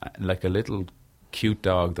little cute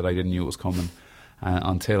dog that I didn't know was coming.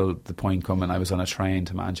 Until the point coming, I was on a train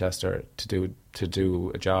to Manchester to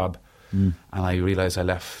do a job, and I realised I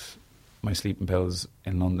left my sleeping pills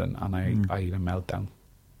in London, and I had a meltdown,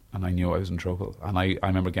 and I knew I was in trouble. And I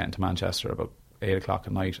remember getting to Manchester about 8 o'clock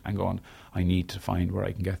at night and going, I need to find where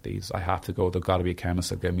I can get these. I have to go. There's got to be a chemist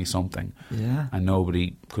that give me something. Yeah. And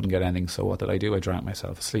nobody couldn't get anything. So what did I do? I drank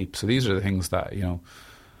myself asleep. So these are the things that, you know,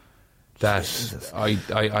 that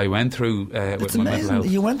I went through with my mental health.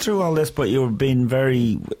 You went through all this, but you were being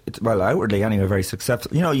very, well, outwardly anyway, very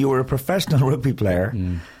successful. You know, you were a professional rugby player,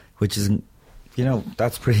 which is, you know,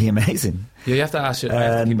 that's pretty amazing. Yeah, you have to ask. I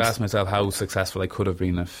have to keep asking myself how successful I could have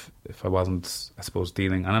been if I wasn't, I suppose,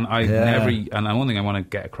 dealing. And and one thing I want to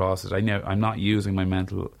get across is I'm not using my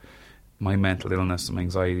mental illness and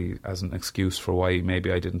anxiety as an excuse for why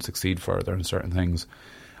maybe I didn't succeed further in certain things.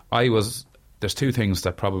 There's two things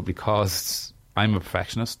that probably caused. I'm a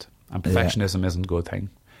perfectionist, and perfectionism isn't a good thing.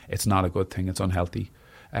 It's not a good thing. It's unhealthy.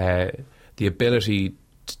 The ability.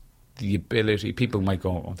 People might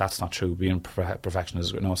go, oh, that's not true. Being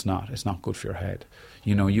perfectionist, no, it's not. It's not good for your head.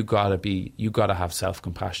 You know, you gotta have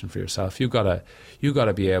self-compassion for yourself. You gotta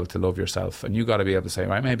be able to love yourself, and you gotta be able to say,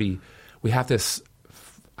 right, maybe we have this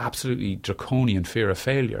absolutely draconian fear of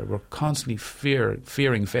failure. We're constantly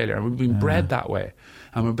fearing failure, and we've been bred that way.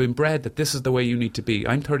 And we've been bred that this is the way you need to be.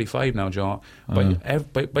 I'm 35 now, John.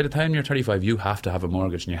 But by the time you're 35, you have to have a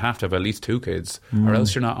mortgage, and you have to have at least 2 kids, or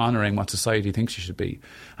else you're not honouring what society thinks you should be.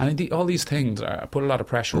 And all these things put a lot of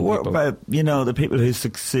pressure on people. What about, you know, the people who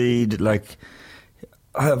succeed, like,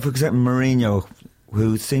 for example, Mourinho,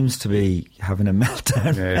 who seems to be having a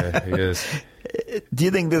meltdown. Yeah, he is. Do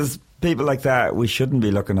you think there's people like that we shouldn't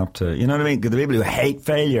be looking up to? You know what I mean? The people who hate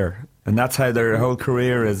failure, and that's how their whole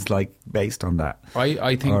career is like based on that.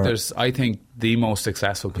 I think the most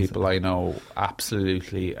successful people I know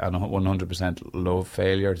absolutely and 100% love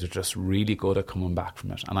failure. They're just really good at coming back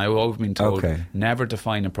from it. And I've always been told never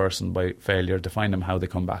define a person by failure, define them how they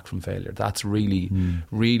come back from failure. That's really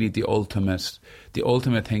the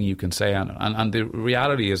ultimate thing you can say. And the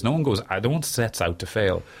reality is no one sets out to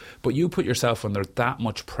fail, but you put yourself under that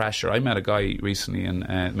much pressure. I met a guy recently in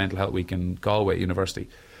Mental Health Week in Galway University,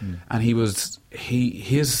 and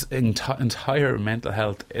his entire mental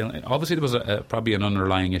health, obviously there was probably an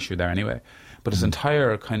underlying issue there anyway, but his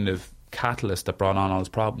entire kind of catalyst that brought on all his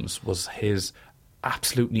problems was his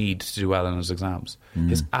absolute need to do well in his exams.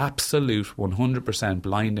 His absolute 100%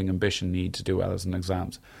 blinding ambition need to do well in his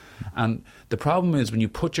exams. And the problem is when you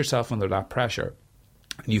put yourself under that pressure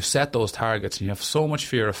and you set those targets and you have so much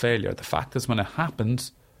fear of failure, the fact is when it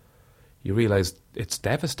happens, you realise it's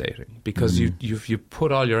devastating, because you've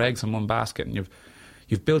put all your eggs in one basket, and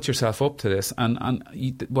you've built yourself up to this. And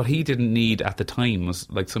what he didn't need at the time was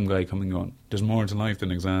like some guy coming on, there's more to life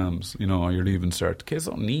than exams, you know, or you're leaving cert. Kids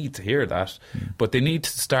don't need to hear that, but they need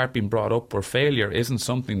to start being brought up where failure isn't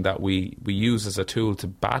something that we use as a tool to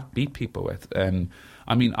beat people with.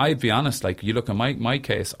 I mean, I'd be honest, like, you look at my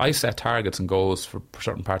case, I set targets and goals for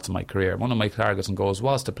certain parts of my career. One of my targets and goals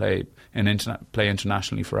was to play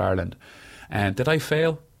internationally for Ireland. And did I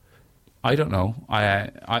fail? I don't know.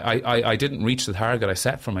 I didn't reach the target I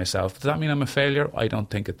set for myself. Does that mean I'm a failure? I don't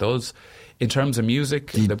think it does. In terms of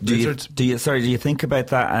music, the Blizzards... Do you think about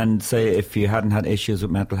that and say if you hadn't had issues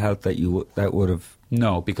with mental health that would have...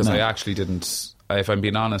 No, because I actually didn't... If I'm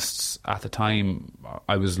being honest, at the time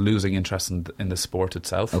I was losing interest in the sport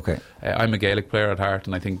itself. Okay, I'm a Gaelic player at heart,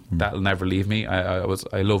 and I think that'll never leave me. I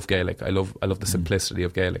love Gaelic. I love the simplicity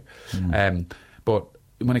of Gaelic. But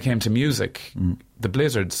when it came to music, the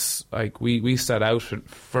Blizzards, like we set out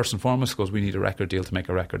first and foremost because we need a record deal to make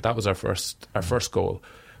a record. That was our first goal.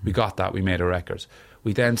 We got that. We made a record.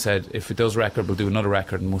 We then said, if it does record, we'll do another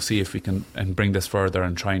record, and we'll see if we can and bring this further,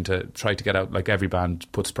 and try to get out. Like every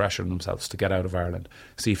band puts pressure on themselves to get out of Ireland,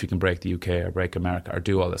 see if we can break the UK or break America or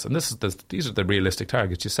do all this. And these are the realistic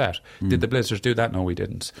targets you set. Did the Blizzards do that? No, we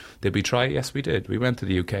didn't. Did we try? Yes, we did. We went to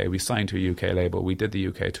the UK. We signed to a UK label. We did the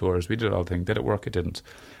UK tours. We did all the things. Did it work? It didn't.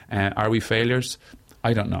 Are we failures?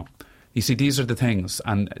 I don't know. You see, these are the things.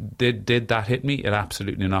 And did that hit me? It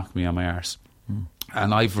absolutely knocked me on my arse.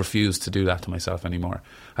 And I've refused to do that to myself anymore.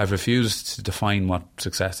 I've refused to define what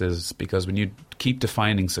success is, because when you keep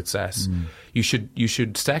defining success, you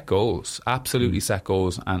should set goals, absolutely set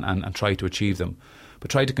goals, and try to achieve them. But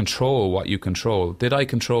try to control what you control. Did I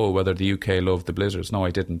control whether the UK loved the Blizzards? No, I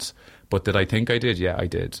didn't. But did I think I did? Yeah, I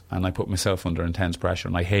did. And I put myself under intense pressure,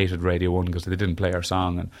 and I hated Radio 1 because they didn't play our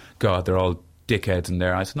song, and God, they're all dickheads in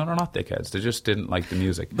there. I said, no, they're not dickheads. They just didn't like the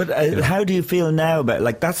music. But how do you feel now about,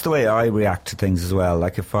 like, that's the way I react to things as well.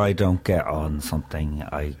 Like, if I don't get on something,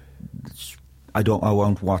 I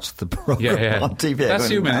won't watch the program on TV. That's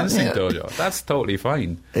human instinct, though, Joe. That's totally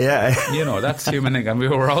fine. Yeah. That's human thing. And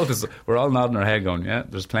we're all nodding our head going, yeah,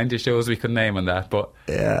 there's plenty of shows we could name on that. But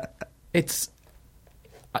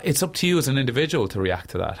it's up to you as an individual to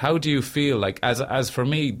react to that. How do you feel? Like, as for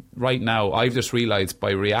me right now, I've just realised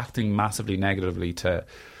by reacting massively negatively to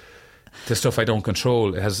stuff I don't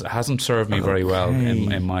control, it hasn't served me very well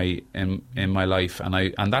in my life,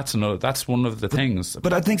 and that's one of the things.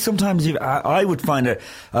 But I think sometimes I would find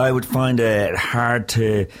it hard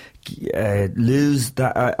to lose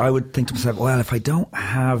that. I would think to myself, well, if I don't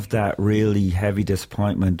have that really heavy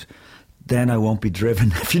disappointment, then I won't be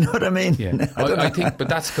driven, if you know what I mean. Yeah. I think, but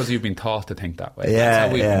that's because you've been taught to think that way. That's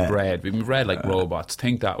how we've been bred. We've been bred like robots.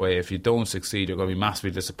 Think that way. If you don't succeed, you're going to be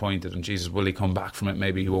massively disappointed, and Jesus, will he come back from it?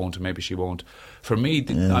 Maybe he won't, and maybe she won't. For me,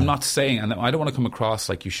 I'm not saying, and I don't want to come across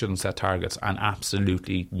like you shouldn't set targets and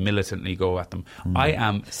absolutely militantly go at them. I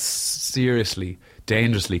am seriously,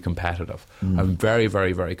 dangerously competitive. I'm very,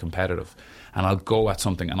 very, very competitive. And I'll go at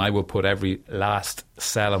something, and I will put every last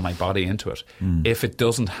cell of my body into it. If it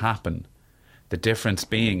doesn't happen, the difference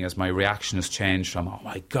being is my reaction has changed from, oh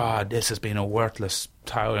my God, this has been a worthless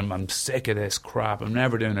time, I'm sick of this crap, I'm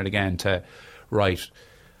never doing it again, to, right,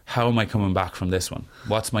 how am I coming back from this one?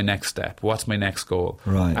 What's my next step? What's my next goal?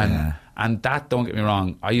 Right. And that, don't get me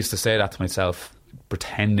wrong, I used to say that to myself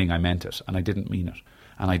pretending I meant it, and I didn't mean it.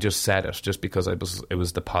 And I just said it just because it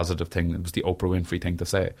was the positive thing. It was the Oprah Winfrey thing to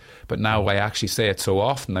say. But now I actually say it so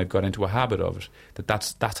often, I've got into a habit of it,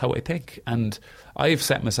 that's how I think. And I've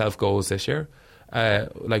set myself goals this year.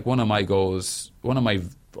 Like one of my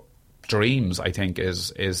dreams, I think,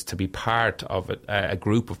 is to be part of a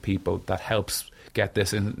group of people that helps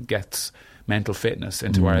gets mental fitness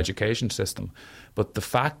into our education system. But the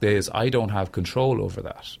fact is, I don't have control over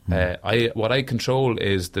that. What I control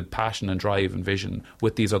is the passion and drive and vision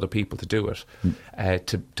with these other people to do it,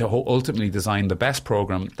 to ultimately design the best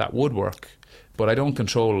program that would work. But I don't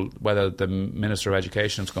control whether the Minister of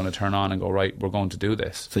Education is going to turn on and go, right, we're going to do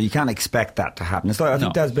this. So you can't expect that to happen. It's like, I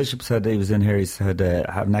think Des Bishop said, he was in here, he said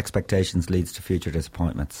having expectations leads to future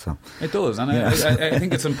disappointments. So it does, and I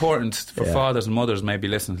think it's important for fathers and mothers maybe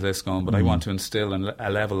listening to this going, but I want to instill a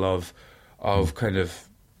level of kind of,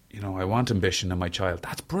 I want ambition in my child.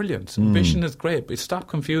 That's brilliant. Ambition is great, but stop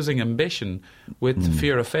confusing ambition with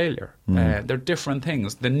fear of failure. They're different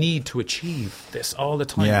things. The need to achieve this all the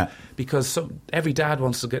time. Because every dad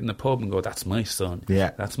wants to get in the pub and go, that's my son,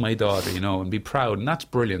 that's my daughter, and be proud. And that's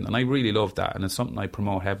brilliant. And I really love that. And it's something I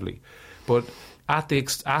promote heavily. But at the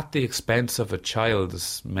expense of a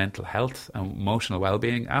child's mental health and emotional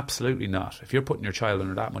well-being, absolutely not. If you're putting your child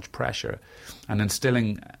under that much pressure and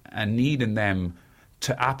instilling a need in them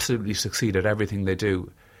to absolutely succeed at everything they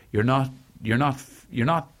do, you're not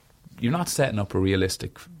setting up a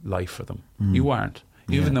realistic life for them. You aren't.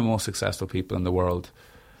 Even the most successful people in the world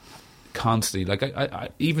constantly, like I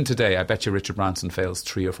even today, I bet you Richard Branson fails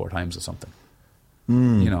 3 or 4 times or something.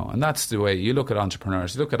 And that's the way you look at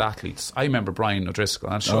entrepreneurs, you look at athletes. I remember Brian O'Driscoll,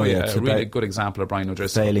 and I'll show you a really good example of Brian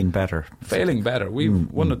O'Driscoll. Failing better. We've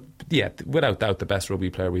won without doubt the best rugby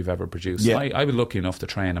player we've ever produced. I was lucky enough to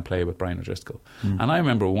train and play with Brian O'Driscoll. And I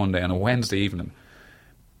remember one day on a Wednesday evening,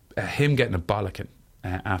 him getting a bollocking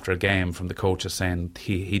after a game from the coaches saying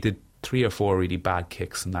he did 3 or 4 really bad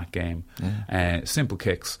kicks in that game. Simple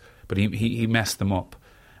kicks, but he messed them up.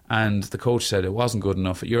 And the coach said it wasn't good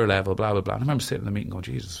enough at your level, blah, blah, blah. And I remember sitting in the meeting going,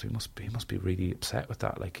 Jesus, he must be really upset with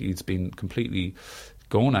that. Like, he's been completely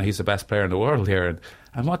going at, he's the best player in the world here.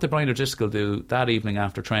 And what did Brian O'Driscoll do that evening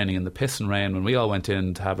after training in the piss and rain when we all went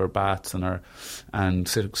in to have our baths and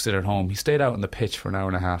sit at home? He stayed out on the pitch for an hour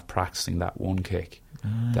and a half practicing that one kick.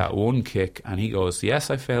 That one kick. And he goes, yes,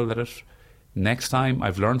 I failed at it. Next time,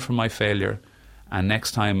 I've learned from my failure. And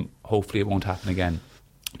next time, hopefully it won't happen again.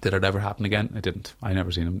 Did it ever happen again? It didn't. I never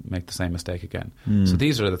seen him make the same mistake again. So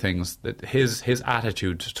these are the things that his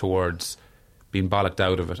attitude towards being bollocked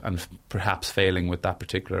out of it and perhaps failing with that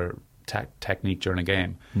particular technique during a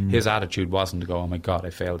game, his attitude wasn't to go, oh my God, I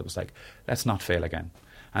failed. It was like, let's not fail again.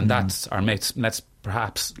 And that's our mates. Let's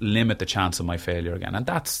perhaps limit the chance of my failure again. And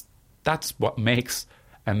that's what makes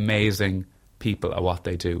amazing people at what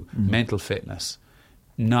they do. Mental fitness.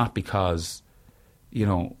 Not because,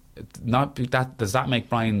 does that make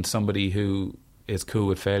Brian somebody who is cool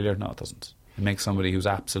with failure? No, it doesn't. It makes somebody who's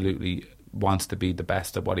absolutely wants to be the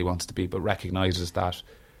best at what he wants to be, but recognises that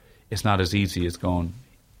it's not as easy as going,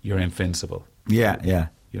 you're invincible. Yeah.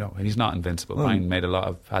 And he's not invincible. Brian had a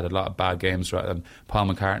lot of bad games, right? And Paul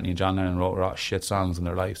McCartney and John Lennon wrote a lot of shit songs in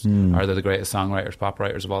their lives. Are they the greatest songwriters, pop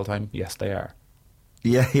writers of all time? Yes, they are.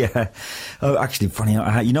 Yeah. Oh, actually, funny.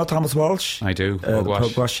 You know Thomas Walsh? I do.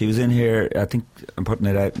 Pugwash. He was in here. I think I'm putting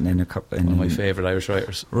it out in a couple. One of my favourite Irish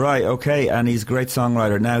writers. Right. Okay. And he's a great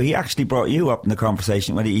songwriter. Now he actually brought you up in the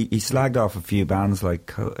conversation when he slagged off a few bands like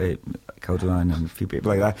Codaline and a few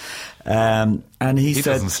people like that. And he said,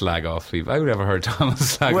 doesn't slag off people. I would ever heard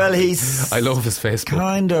Thomas slag. Well, I love his Facebook.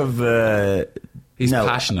 Kind of. He's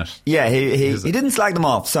passionate. Yeah. He didn't slag them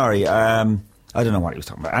off. Sorry. I don't know what he was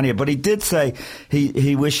talking about. Anyway, but he did say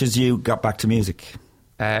he wishes you got back to music.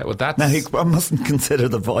 Well, that's... Now, I mustn't consider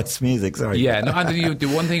The Voice music, sorry. Yeah, no, and the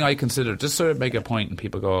one thing I consider, just sort of make a point and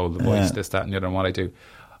people go, The Voice, this, that and the other, and what I do.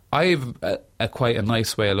 I've quite a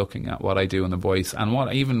nice way of looking at what I do in The Voice,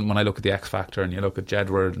 and even when I look at the X Factor and you look at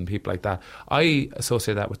Jedward and people like that, I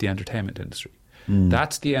associate that with the entertainment industry.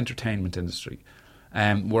 That's the entertainment industry.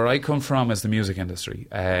 Where I come from is the music industry,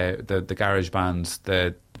 the garage bands,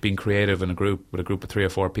 being creative in a group of 3 or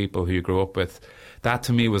 4 people who you grew up with. That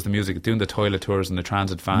to me was the music, doing the toilet tours and the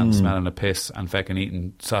transit vans, smelling a piss and fucking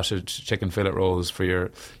eating sausage chicken fillet rolls for your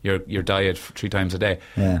diet 3 times a day.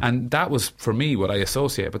 Yeah. And that was for me what I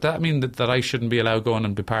associate. But that mean that I shouldn't be allowed going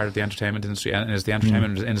and be part of the entertainment industry? And is the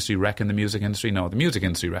entertainment industry wrecking the music industry? No, the music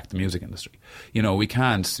industry wrecked the music industry. We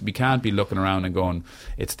can't be looking around and going,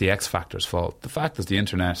 it's the X Factor's fault. The fact is the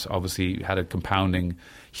internet obviously had a compounding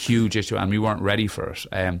huge issue and we weren't ready for it.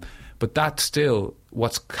 But that's still,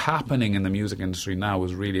 what's happening in the music industry now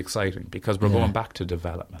is really exciting because we're going back to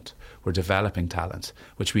development. We're developing talent,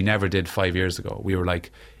 which we never did 5 years ago. We were like,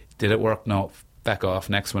 did it work? No, back off,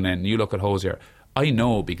 next one in. You look at Hozier. I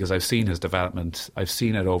know because I've seen his development. I've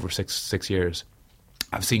seen it over six years.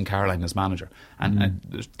 I've seen Caroline as manager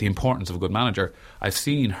and the importance of a good manager. I've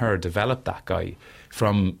seen her develop that guy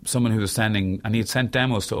from someone who was sending, and he had sent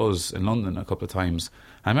demos to us in London a couple of times.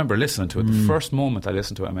 I remember listening to it. The first moment I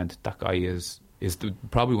listened to it, I meant, that guy is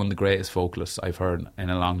probably one of the greatest vocalists I've heard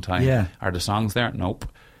in a long time. Yeah. Are the songs there? Nope.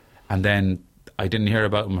 And then I didn't hear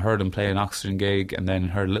about him, heard him play an Oxygen gig, and then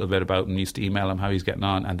heard a little bit about him, used to email him how he's getting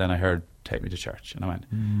on, and then I heard Take Me to Church. And I went,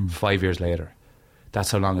 5 years later,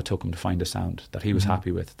 that's how long it took him to find a sound that he was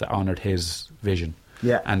happy with, that honoured his vision.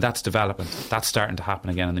 Yeah. And that's development. That's starting to happen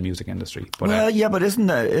again in the music industry. But, but isn't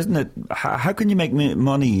it? How can you make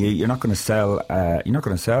money? You're not going to sell. You're not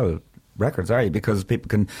going to sell records, are you? Because people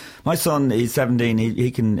can. My son, he's 17. He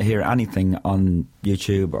can hear anything on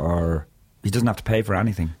YouTube, or he doesn't have to pay for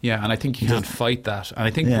anything. Yeah, and I think you can't fight that. And I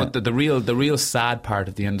think what the real sad part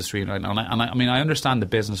of the industry, and I mean, I understand the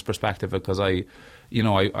business perspective because I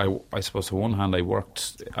suppose on one hand I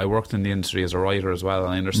worked in the industry as a writer as well,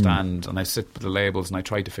 and I understand and I sit with the labels and I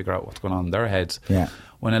try to figure out what's going on in their heads. Yeah.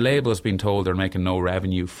 When a label has been told they're making no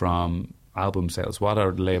revenue from album sales, what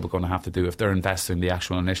are the label going to have to do if they're investing the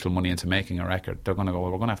actual initial money into making a record? They're going to go,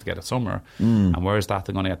 well, we're going to have to get it somewhere. And where is that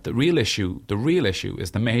they're going to get? The real issue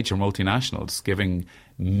is the major multinationals giving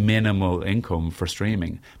minimal income for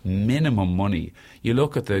streaming, minimum money. You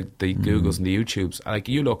look at the Googles and the YouTubes, like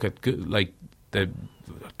you look at the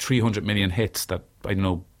 300 million hits that, I don't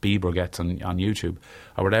know, Bieber gets on YouTube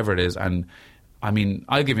or whatever it is. And I mean,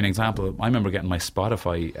 I'll give you an example. I remember getting my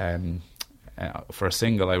Spotify for a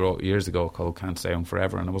single I wrote years ago called Can't Stay Young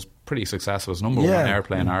Forever, and it was pretty successful. It was number 1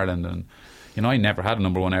 airplay in Ireland, and I never had a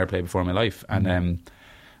number 1 airplay before in my life. And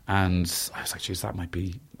I was like, geez, I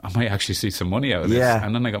might actually see some money out of this. Yeah.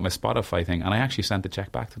 And then I got my Spotify thing, and I actually sent the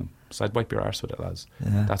check back to them. So I'd wipe your arse with it, lads.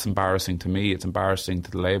 Yeah. That's embarrassing to me. It's embarrassing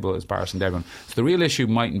to the label. It's embarrassing to everyone. So the real issue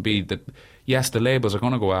mightn't be that, yes, the labels are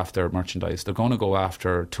going to go after merchandise. They're going to go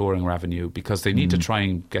after touring revenue because they need to try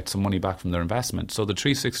and get some money back from their investment. So the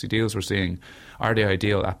 360 deals we're seeing, are they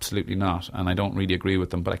ideal? Absolutely not. And I don't really agree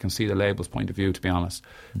with them, but I can see the label's point of view, to be honest.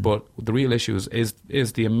 But the real issue is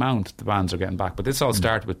the amount the bands are getting back. But this all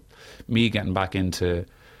started with me getting back into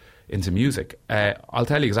music. I'll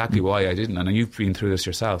tell you exactly why I didn't, and you've been through this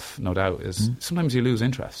yourself, no doubt, is sometimes you lose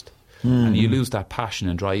interest. And you lose that passion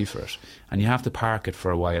and drive for it, and you have to park it for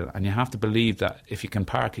a while, and you have to believe that if you can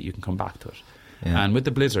park it, you can come back to it. Yeah. And with the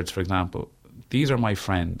Blizzards, for example, these are my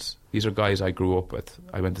friends. These are guys I grew up with,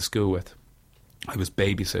 I went to school with, I was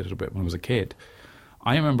babysitted a bit when I was a kid.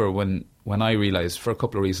 I remember when when I realised, for a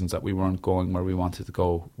couple of reasons, that we weren't going where we wanted to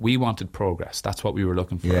go. We wanted progress. That's what we were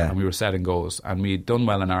looking for, and we were setting goals. And we'd done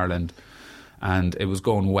well in Ireland, and it was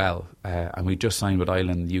going well. And we just signed with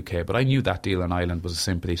Ireland in the UK. But I knew that deal in Ireland was a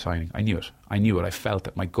sympathy signing. I knew it. I felt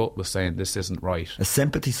it. My gut was saying this isn't right. A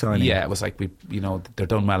sympathy signing? Yeah, it was like, they're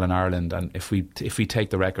done well in Ireland, and if we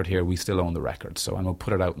take the record here, we still own the record. So, and we'll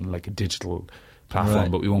put it out in like a digital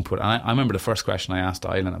platform, but we won't put it. And I remember the first question I asked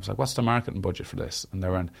Ireland, I was like, what's the marketing budget for this? And they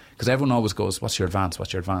went, because everyone always goes, what's your advance?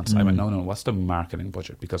 I went, no, what's the marketing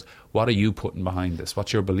budget? Because what are you putting behind this?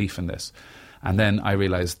 What's your belief in this? And then I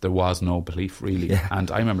realised there was no belief, really. Yeah.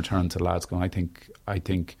 And I remember turning to the lads going, I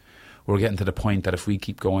think we're getting to the point that if we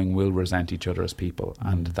keep going, we'll resent each other as people.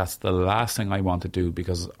 And that's the last thing I want to do,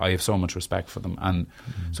 because I have so much respect for them. And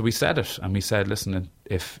so we said it, and we said, listen,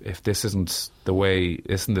 if this isn't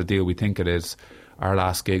the deal we think it is, our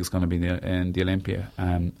last gig is going to be in the Olympia.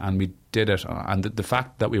 And we did it. And the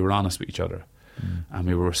fact that we were honest with each other and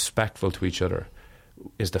we were respectful to each other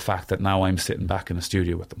is the fact that now I'm sitting back in the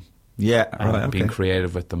studio with them. Yeah, and being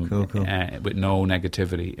creative with them, cool. With no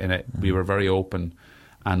negativity in it. We were very open,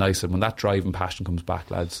 and I said, when that drive and passion comes back,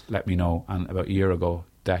 lads, let me know. And about a year ago,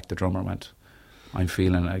 Dec, the drummer, went, I'm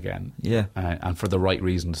feeling it again. Yeah, and for the right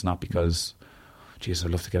reasons, not because, geez, I'd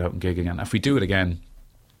love to get out and gig again. If we do it again,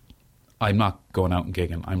 I'm not going out and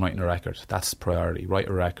gigging. I'm writing a record. That's priority. Write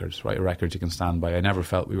a record you can stand by. I never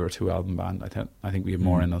felt we were a 2-album band. I think we have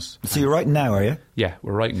more in us. So you're writing now, are you? Yeah,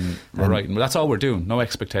 we're writing. That's all we're doing. No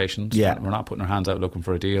expectations. Yeah. We're not putting our hands out looking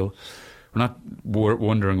for a deal. We're not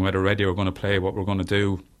wondering whether radio are going to play, what we're going to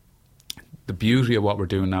do. The beauty of what we're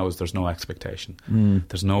doing now is there's no expectation.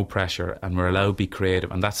 There's no pressure, and we're allowed to be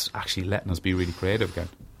creative, and that's actually letting us be really creative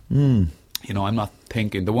again. I'm not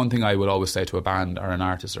thinking. The one thing I would always say to a band or an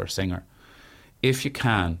artist or a singer, if you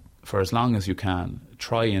can, for as long as you can,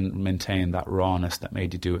 try and maintain that rawness that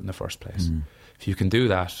made you do it in the first place. If you can do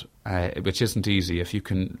that, which isn't easy, if you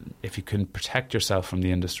can protect yourself from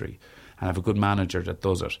the industry and have a good manager that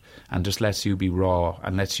does it and just lets you be raw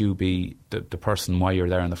and lets you be the person why you're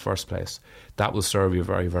there in the first place, that will serve you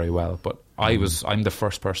very, very well. But I'm the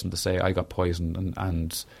first person to say I got poisoned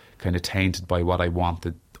and kind of tainted by what I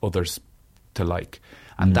wanted others to like.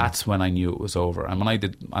 And that's when I knew it was over. And when I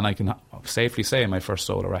did, and I can safely say, my first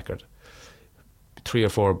solo record, 3 or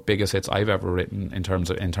 4 biggest hits I've ever written in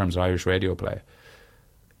terms of Irish radio play,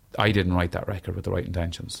 I didn't write that record with the right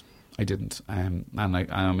intentions. I didn't.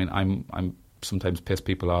 I'm sometimes piss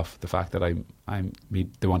people off the fact that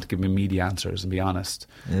they want to give me media answers and be honest.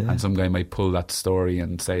 Yeah. And some guy might pull that story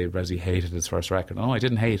and say Resi hated his first record. No, I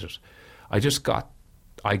didn't hate it.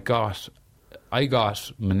 I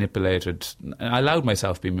got manipulated. I allowed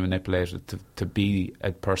myself to be manipulated to be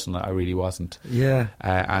a person that I really wasn't. Yeah.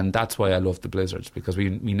 And that's why I love the Blizzards, because we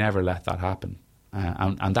never let that happen.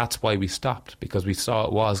 And that's why we stopped, because we saw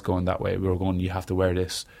it was going that way. We were going, you have to wear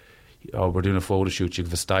this. Oh, we're doing a photo shoot, you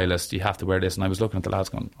have a stylist, you have to wear this. And I was looking at the lads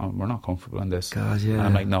going, we're not comfortable in this. God, yeah. And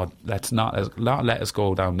I'm like, no, let's not let us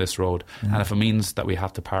go down this road. Yeah. And if it means that we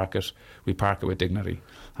have to park it, we park it with dignity.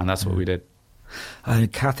 And that's what we did.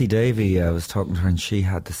 Kathy Davey, I was talking to her, and she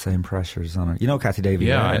had the same pressures on her. You know Kathy Davey?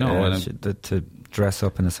 Yeah, I know. To dress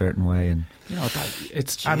up in a certain way, and it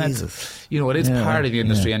is part of the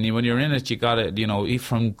industry. And when you're in it, you got it.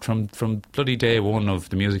 From bloody day one of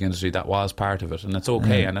the music industry, that was part of it, and it's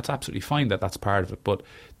okay, and it's absolutely fine that that's part of it. But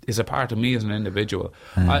is a part of me as an individual.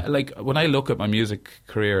 When I look at my music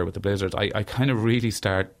career with the Blizzards, I kind of really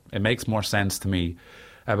start. It makes more sense to me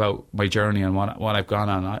about my journey and what I've gone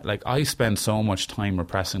on. I spend so much time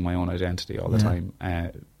repressing my own identity all the time,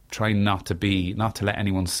 trying not to let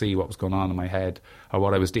anyone see what was going on in my head or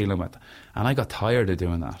what I was dealing with. And I got tired of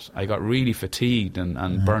doing that. I got really fatigued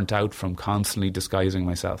and burnt out from constantly disguising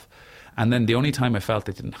myself. And then the only time I felt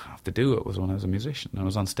I didn't have to do it was when I was a musician and I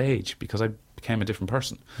was on stage, because I became a different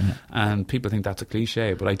person. And people think that's a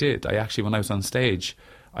cliche, but I did. I actually, when I was on stage,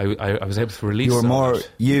 I was able to release. You were more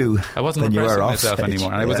you. I wasn't repressing myself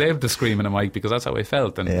anymore, and I was able to scream in a mic because that's how I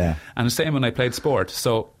felt. And the same when I played sport.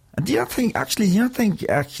 So, and do you think that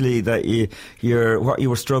what you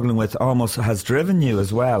were struggling with almost has driven you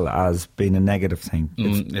as well as being a negative thing?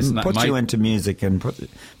 It's put you into music and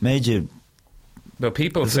made you. But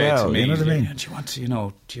people say to me, you know what I mean? Do you want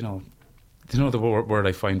to, do you know the word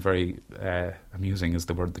I find very amusing is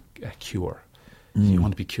the word cure. You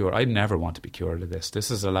want to be cured. I never want to be cured of this. This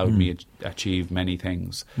has allowed me to achieve many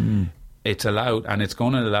things. It's allowed, and it's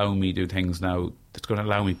going to allow me to do things now. It's going to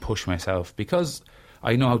allow me push myself, because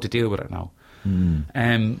I know how to deal with it now.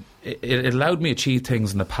 It allowed me achieve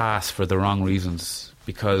things in the past for the wrong reasons,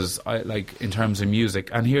 because in terms of music,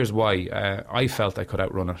 and here's why. I felt I could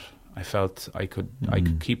outrun it. I felt I could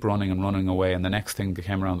keep running and running away, and the next thing that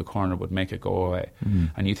came around the corner would make it go away.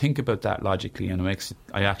 And you think about that logically, and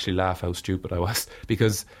I actually laugh how stupid I was.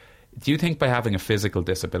 Because do you think by having a physical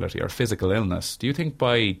disability or physical illness, do you think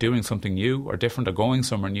by doing something new or different or going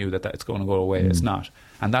somewhere new that it's going to go away? It's not.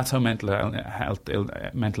 And that's how mental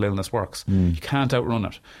illness works. You can't outrun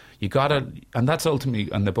it. You gotta, and that's ultimately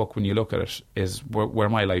in the book when you look at it, is where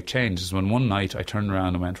my life changed. Is when one night I turned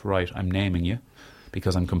around and went, right, I'm naming you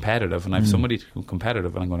because I'm competitive, and I have somebody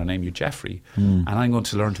competitive, and I'm going to name you Jeffrey, and I'm going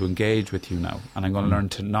to learn to engage with you now, and I'm going to learn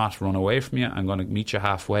to not run away from you. I'm going to meet you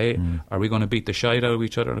halfway. Are we going to beat the shite out of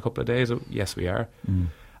each other in a couple of days? Yes, we are.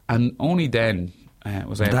 And only then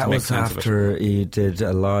was I able to make sense of it. That was after you did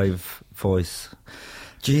a live voice.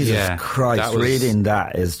 Jesus Christ, reading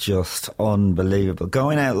that is just unbelievable.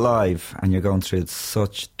 Going out live and you're going through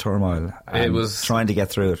such turmoil and it was trying to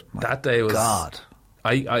get through it. That day was... God.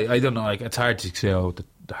 I don't know, like, it's hard to say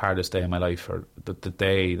the hardest day of my life, or the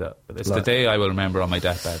day that... It's the day I will remember on my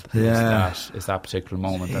deathbed. It's that particular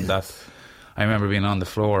moment. And that... I remember being on the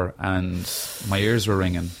floor and my ears were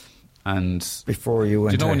ringing. And before you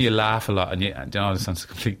went, do you know when you laugh a lot, and you know, it sounds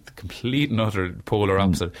complete and utter polar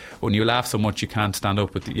opposite. When you laugh so much you can't stand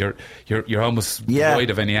up, with you're almost void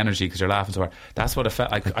of any energy because you're laughing so hard. That's what I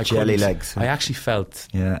felt. I jelly legs. I actually felt.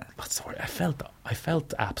 What's the word? I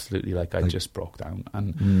felt absolutely like I just broke down,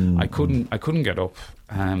 and I couldn't get up.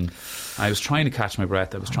 I was trying to catch my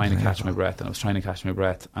breath. I was trying to catch my breath, and I was trying to catch my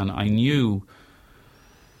breath, and I knew,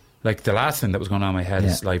 like, the last thing that was going on in my head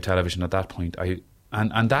is live television. At that point,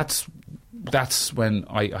 And that's when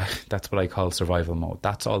that's what I call survival mode.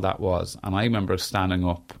 That's all that was. And I remember standing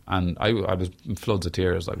up, and I was in floods of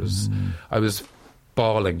tears. I was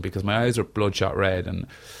bawling because my eyes were bloodshot red, and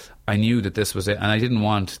I knew that this was it. And I didn't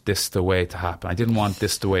want this the way to happen. I didn't want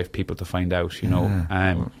this the way for people to find out, you know.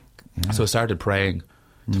 So I started praying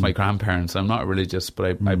to my grandparents. I'm not religious,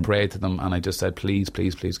 but I prayed to them, and I just said, please,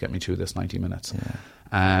 please, please get me through this 90 minutes.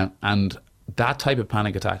 And that type of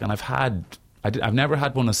panic attack, and I've never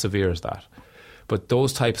had one as severe as that, but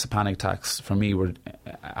those types of panic attacks for me were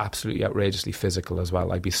absolutely outrageously physical as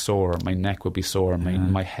well. I'd be sore, my neck would be sore,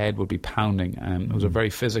 my head would be pounding. It was a very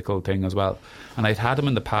physical thing as well, and I'd had them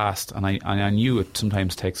in the past, and I knew it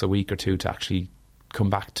sometimes takes a week or two to actually come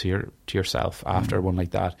back to yourself after one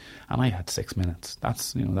like that. And I had 6 minutes.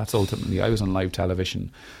 That's ultimately, I was on live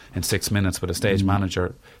television in 6 minutes with a stage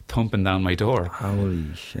manager thumping down my door.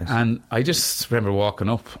 Holy shit. And I just remember walking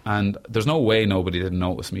up, and there's no way nobody didn't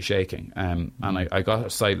notice me shaking. And I got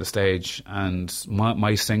outside the stage, and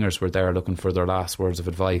my singers were there looking for their last words of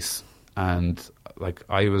advice. And like,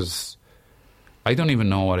 I don't even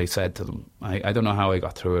know what I said to them. I don't know how I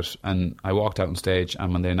got through it. And I walked out on stage,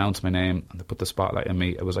 and when they announced my name and they put the spotlight on me,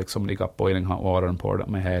 it was like somebody got boiling hot water and poured it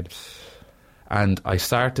on my head. And I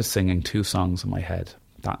started singing 2 songs in my head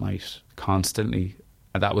that night, constantly.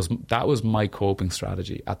 And that was my coping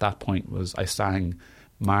strategy at that point. Was I sang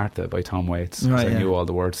Martha by Tom Waits, because I knew all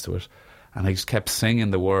the words to it. And I just kept singing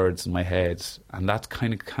the words in my head, and that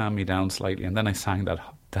kind of calmed me down slightly. And then I sang that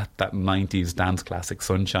 90s dance classic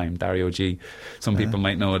Sunshine, Dario G. Some people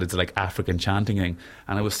might know it, it's like African chanting thing.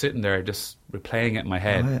 And I was sitting there just replaying it in my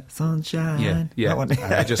head. Sunshine. Yeah.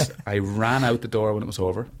 And I ran out the door when it was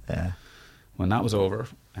over. Yeah. When that was over,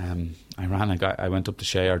 I went up to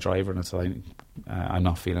Shay, our driver, and I said, I'm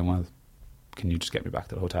not feeling well. Can you just get me back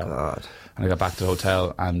to the hotel? God. And I got back to the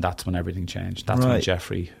hotel, and that's when everything changed. That's when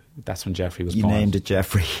Jeffrey was born. You named it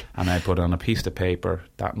Jeffrey. And I put on a piece of paper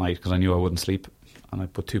that night, because I knew I wouldn't sleep. And I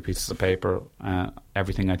put 2 pieces of paper,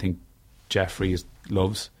 everything I think Jeffrey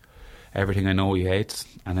loves, everything I know he hates,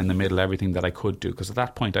 and in the middle, everything that I could do. Because at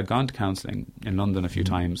that point, I'd gone to counselling in London a few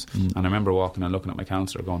times, and I remember walking and looking at my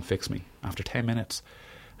counsellor going, fix me. After 10 minutes,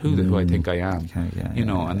 who I think I am?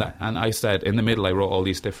 And I said, in the middle, I wrote all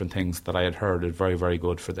these different things that I had heard are very, very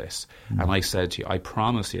good for this. And I said to you, I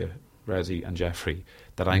promise you, Rezi and Jeffrey,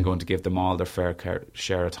 that I'm going to give them all their fair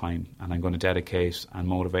share of time, and I'm going to dedicate and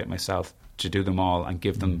motivate myself to do them all, and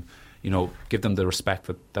give them the respect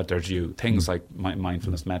that they're due. Things like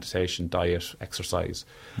mindfulness, meditation, diet, exercise.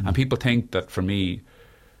 And people think that for me,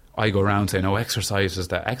 I go around saying, exercise is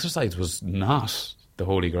that. Exercise was not the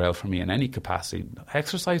holy grail for me in any capacity.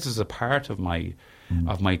 Exercise is a part of my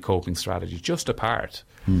coping strategy, just a part.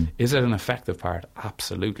 Is it an effective part?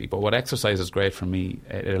 Absolutely. But what exercise is great for me,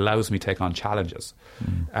 it allows me to take on challenges.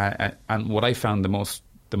 And what I found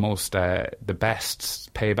the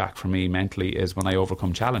best payback for me mentally is when I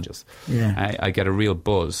overcome challenges. I get a real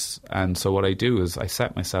buzz. And so what I do is I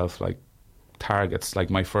set myself like targets. Like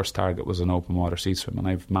my first target was an open water sea swim, and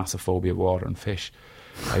I have massive phobia of water and fish.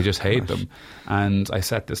 I just hate them. And I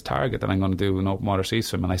set this target that I'm going to do an open water sea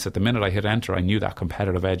swim. And I said the minute I hit enter, I knew that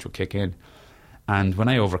competitive edge would kick in. And when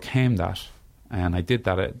I overcame that, and I did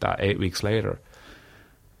that 8 weeks later,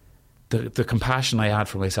 the compassion I had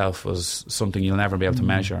for myself was something you'll never be able to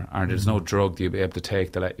measure. Or there's no drug that you'll be able to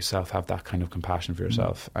take to let yourself have that kind of compassion for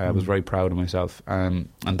yourself. I was very proud of myself, and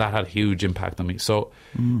that had a huge impact on me. So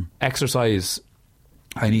exercise,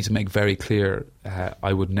 I need to make very clear,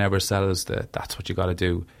 I would never sell as that's what you got to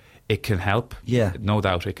do. It can help. Yeah. No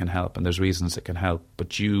doubt it can help, and there's reasons it can help. But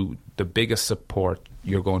the biggest support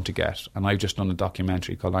you're going to get, and I've just done a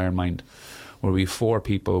documentary called Iron Mind, where we have 4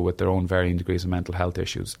 people with their own varying degrees of mental health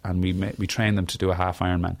issues, and we train them to do a half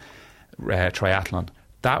Ironman triathlon.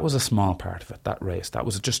 That was a small part of it, that race. That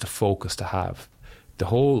was just a focus to have. The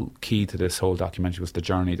whole key to this whole documentary was the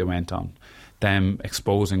journey they went on, them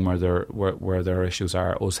exposing where their issues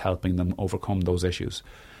are, us helping them overcome those issues.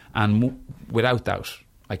 And without doubt,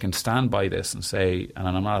 I can stand by this and say, and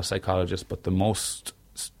I'm not a psychologist, but the most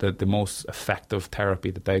effective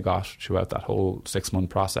therapy that they got throughout that whole 6-month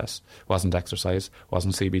process wasn't exercise,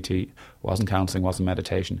 wasn't CBT, wasn't counselling, wasn't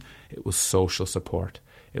meditation. It was social support.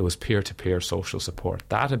 It was peer-to-peer social support.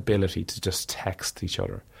 That ability to just text each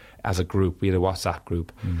other as a group, we had a WhatsApp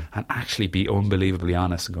group, and actually be unbelievably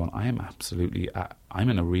honest and going, I'm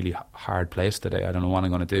in a really hard place today. I don't know what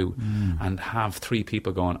I'm going to do. And have 3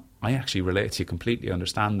 people going, I actually relate to you completely,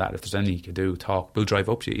 understand that. If there's anything you can do, talk, we'll drive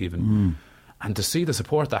up to you even. And to see the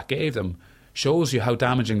support that gave them shows you how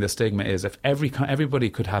damaging the stigma is. If everybody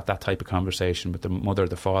could have that type of conversation with the mother,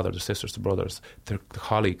 the father, the sisters, the brothers, the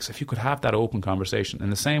colleagues, if you could have that open conversation in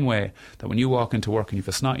the same way that when you walk into work and you have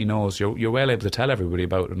a snotty nose, you're well able to tell everybody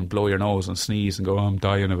about it and blow your nose and sneeze and go, I'm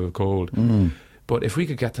dying of a cold. But if we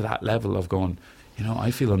could get to that level of going,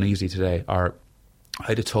 I feel uneasy today, or I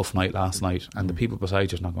had a tough night last night, and the people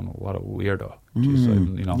beside you are not going, what a weirdo.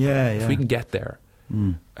 If we can get there,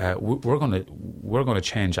 we're going to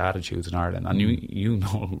change attitudes in Ireland, and you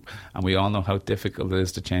know, and we all know how difficult it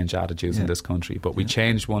is to change attitudes in this country. But we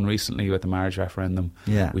changed one recently with the marriage referendum.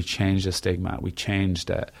 We changed the stigma. We changed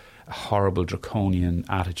a horrible draconian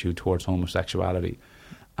attitude towards homosexuality.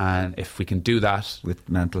 And if we can do that with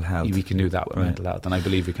mental health, we can do that with mental health, and I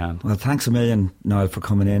believe we can. Well, thanks a million, Niall, for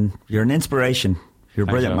coming in. You're an inspiration. You're a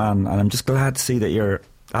brilliant man, and I'm just glad to see that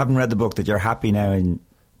I haven't read the book, that you're happy now and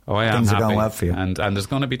things are going well for you. And there's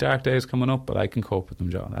going to be dark days coming up, but I can cope with them,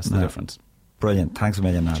 Joe. That's the difference. Brilliant. Thanks a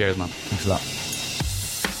million, Niall. Cheers, man. Thanks a lot.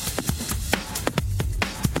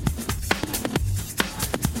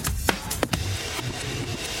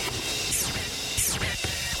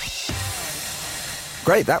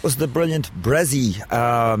 Great, that was the brilliant Bressie.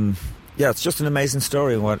 It's just an amazing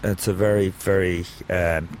story. It's a very, very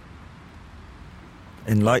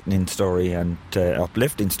enlightening story and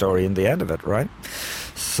uplifting story in the end of it, right?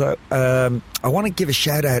 So I want to give a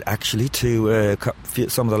shout out actually to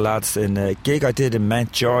some of the lads in a gig I did in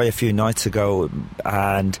Mountjoy a few nights ago,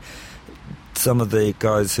 and some of the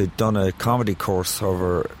guys who'd done a comedy course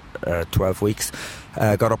over 12 weeks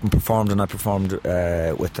got up and performed, and I performed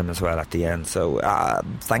with them as well at the end. So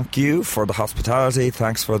thank you for the hospitality.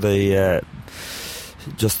 Thanks for the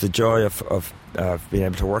just the joy of being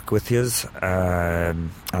able to work with you,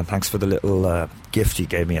 and thanks for the little gift you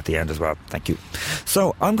gave me at the end as well. Thank you.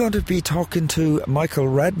 So I'm going to be talking to Michael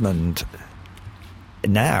Redmond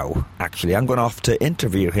now. Actually, I'm going off to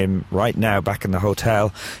interview him right now back in the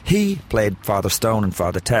hotel. He played Father Stone and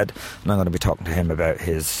Father Ted, and I'm going to be talking to him about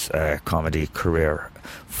his comedy career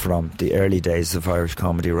from the early days of Irish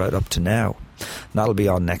comedy right up to now. And that'll be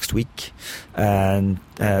on next week. And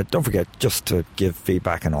don't forget just to give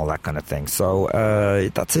feedback and all that kind of thing. So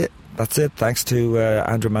that's it. Thanks to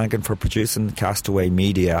Andrew Mangan for producing Castaway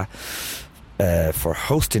Media, for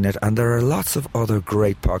hosting it. And there are lots of other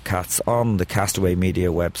great podcasts on the Castaway Media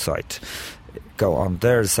website. Go on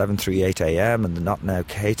there, 738am and the Not Now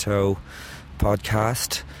Cato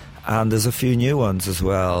podcast. And there's a few new ones as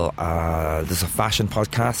well. There's a fashion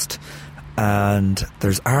podcast, and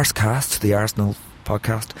there's Arsecast, the Arsenal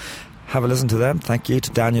podcast. Have a listen to them. Thank you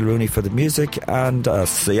to Daniel Rooney for the music, and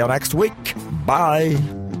see you next week. Bye.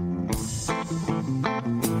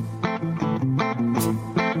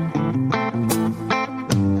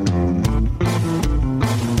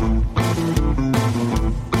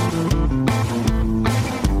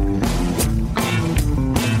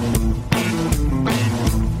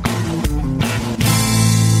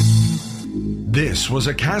 This was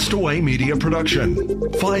a Castaway Media production.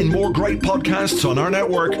 Find more great podcasts on our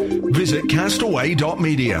network. Visit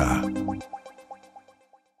castaway.media.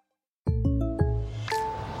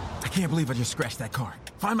 I can't believe I just scratched that car.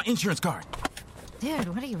 Find my insurance card. Dude,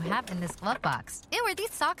 what do you have in this glove box? Ew, are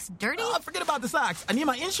these socks dirty? Oh, forget about the socks. I need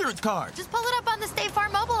my insurance card. Just pull it up on the State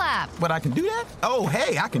Farm mobile app. But I can do that? Oh,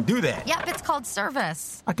 hey, I can do that. Yep, it's called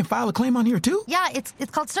service. I can file a claim on here, too? Yeah, it's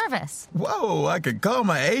called service. Whoa, I can call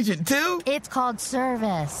my agent, too? It's called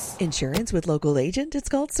service. Insurance with local agent, it's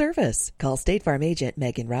called service. Call State Farm agent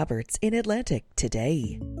Megan Roberts in Atlantic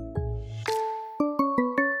today.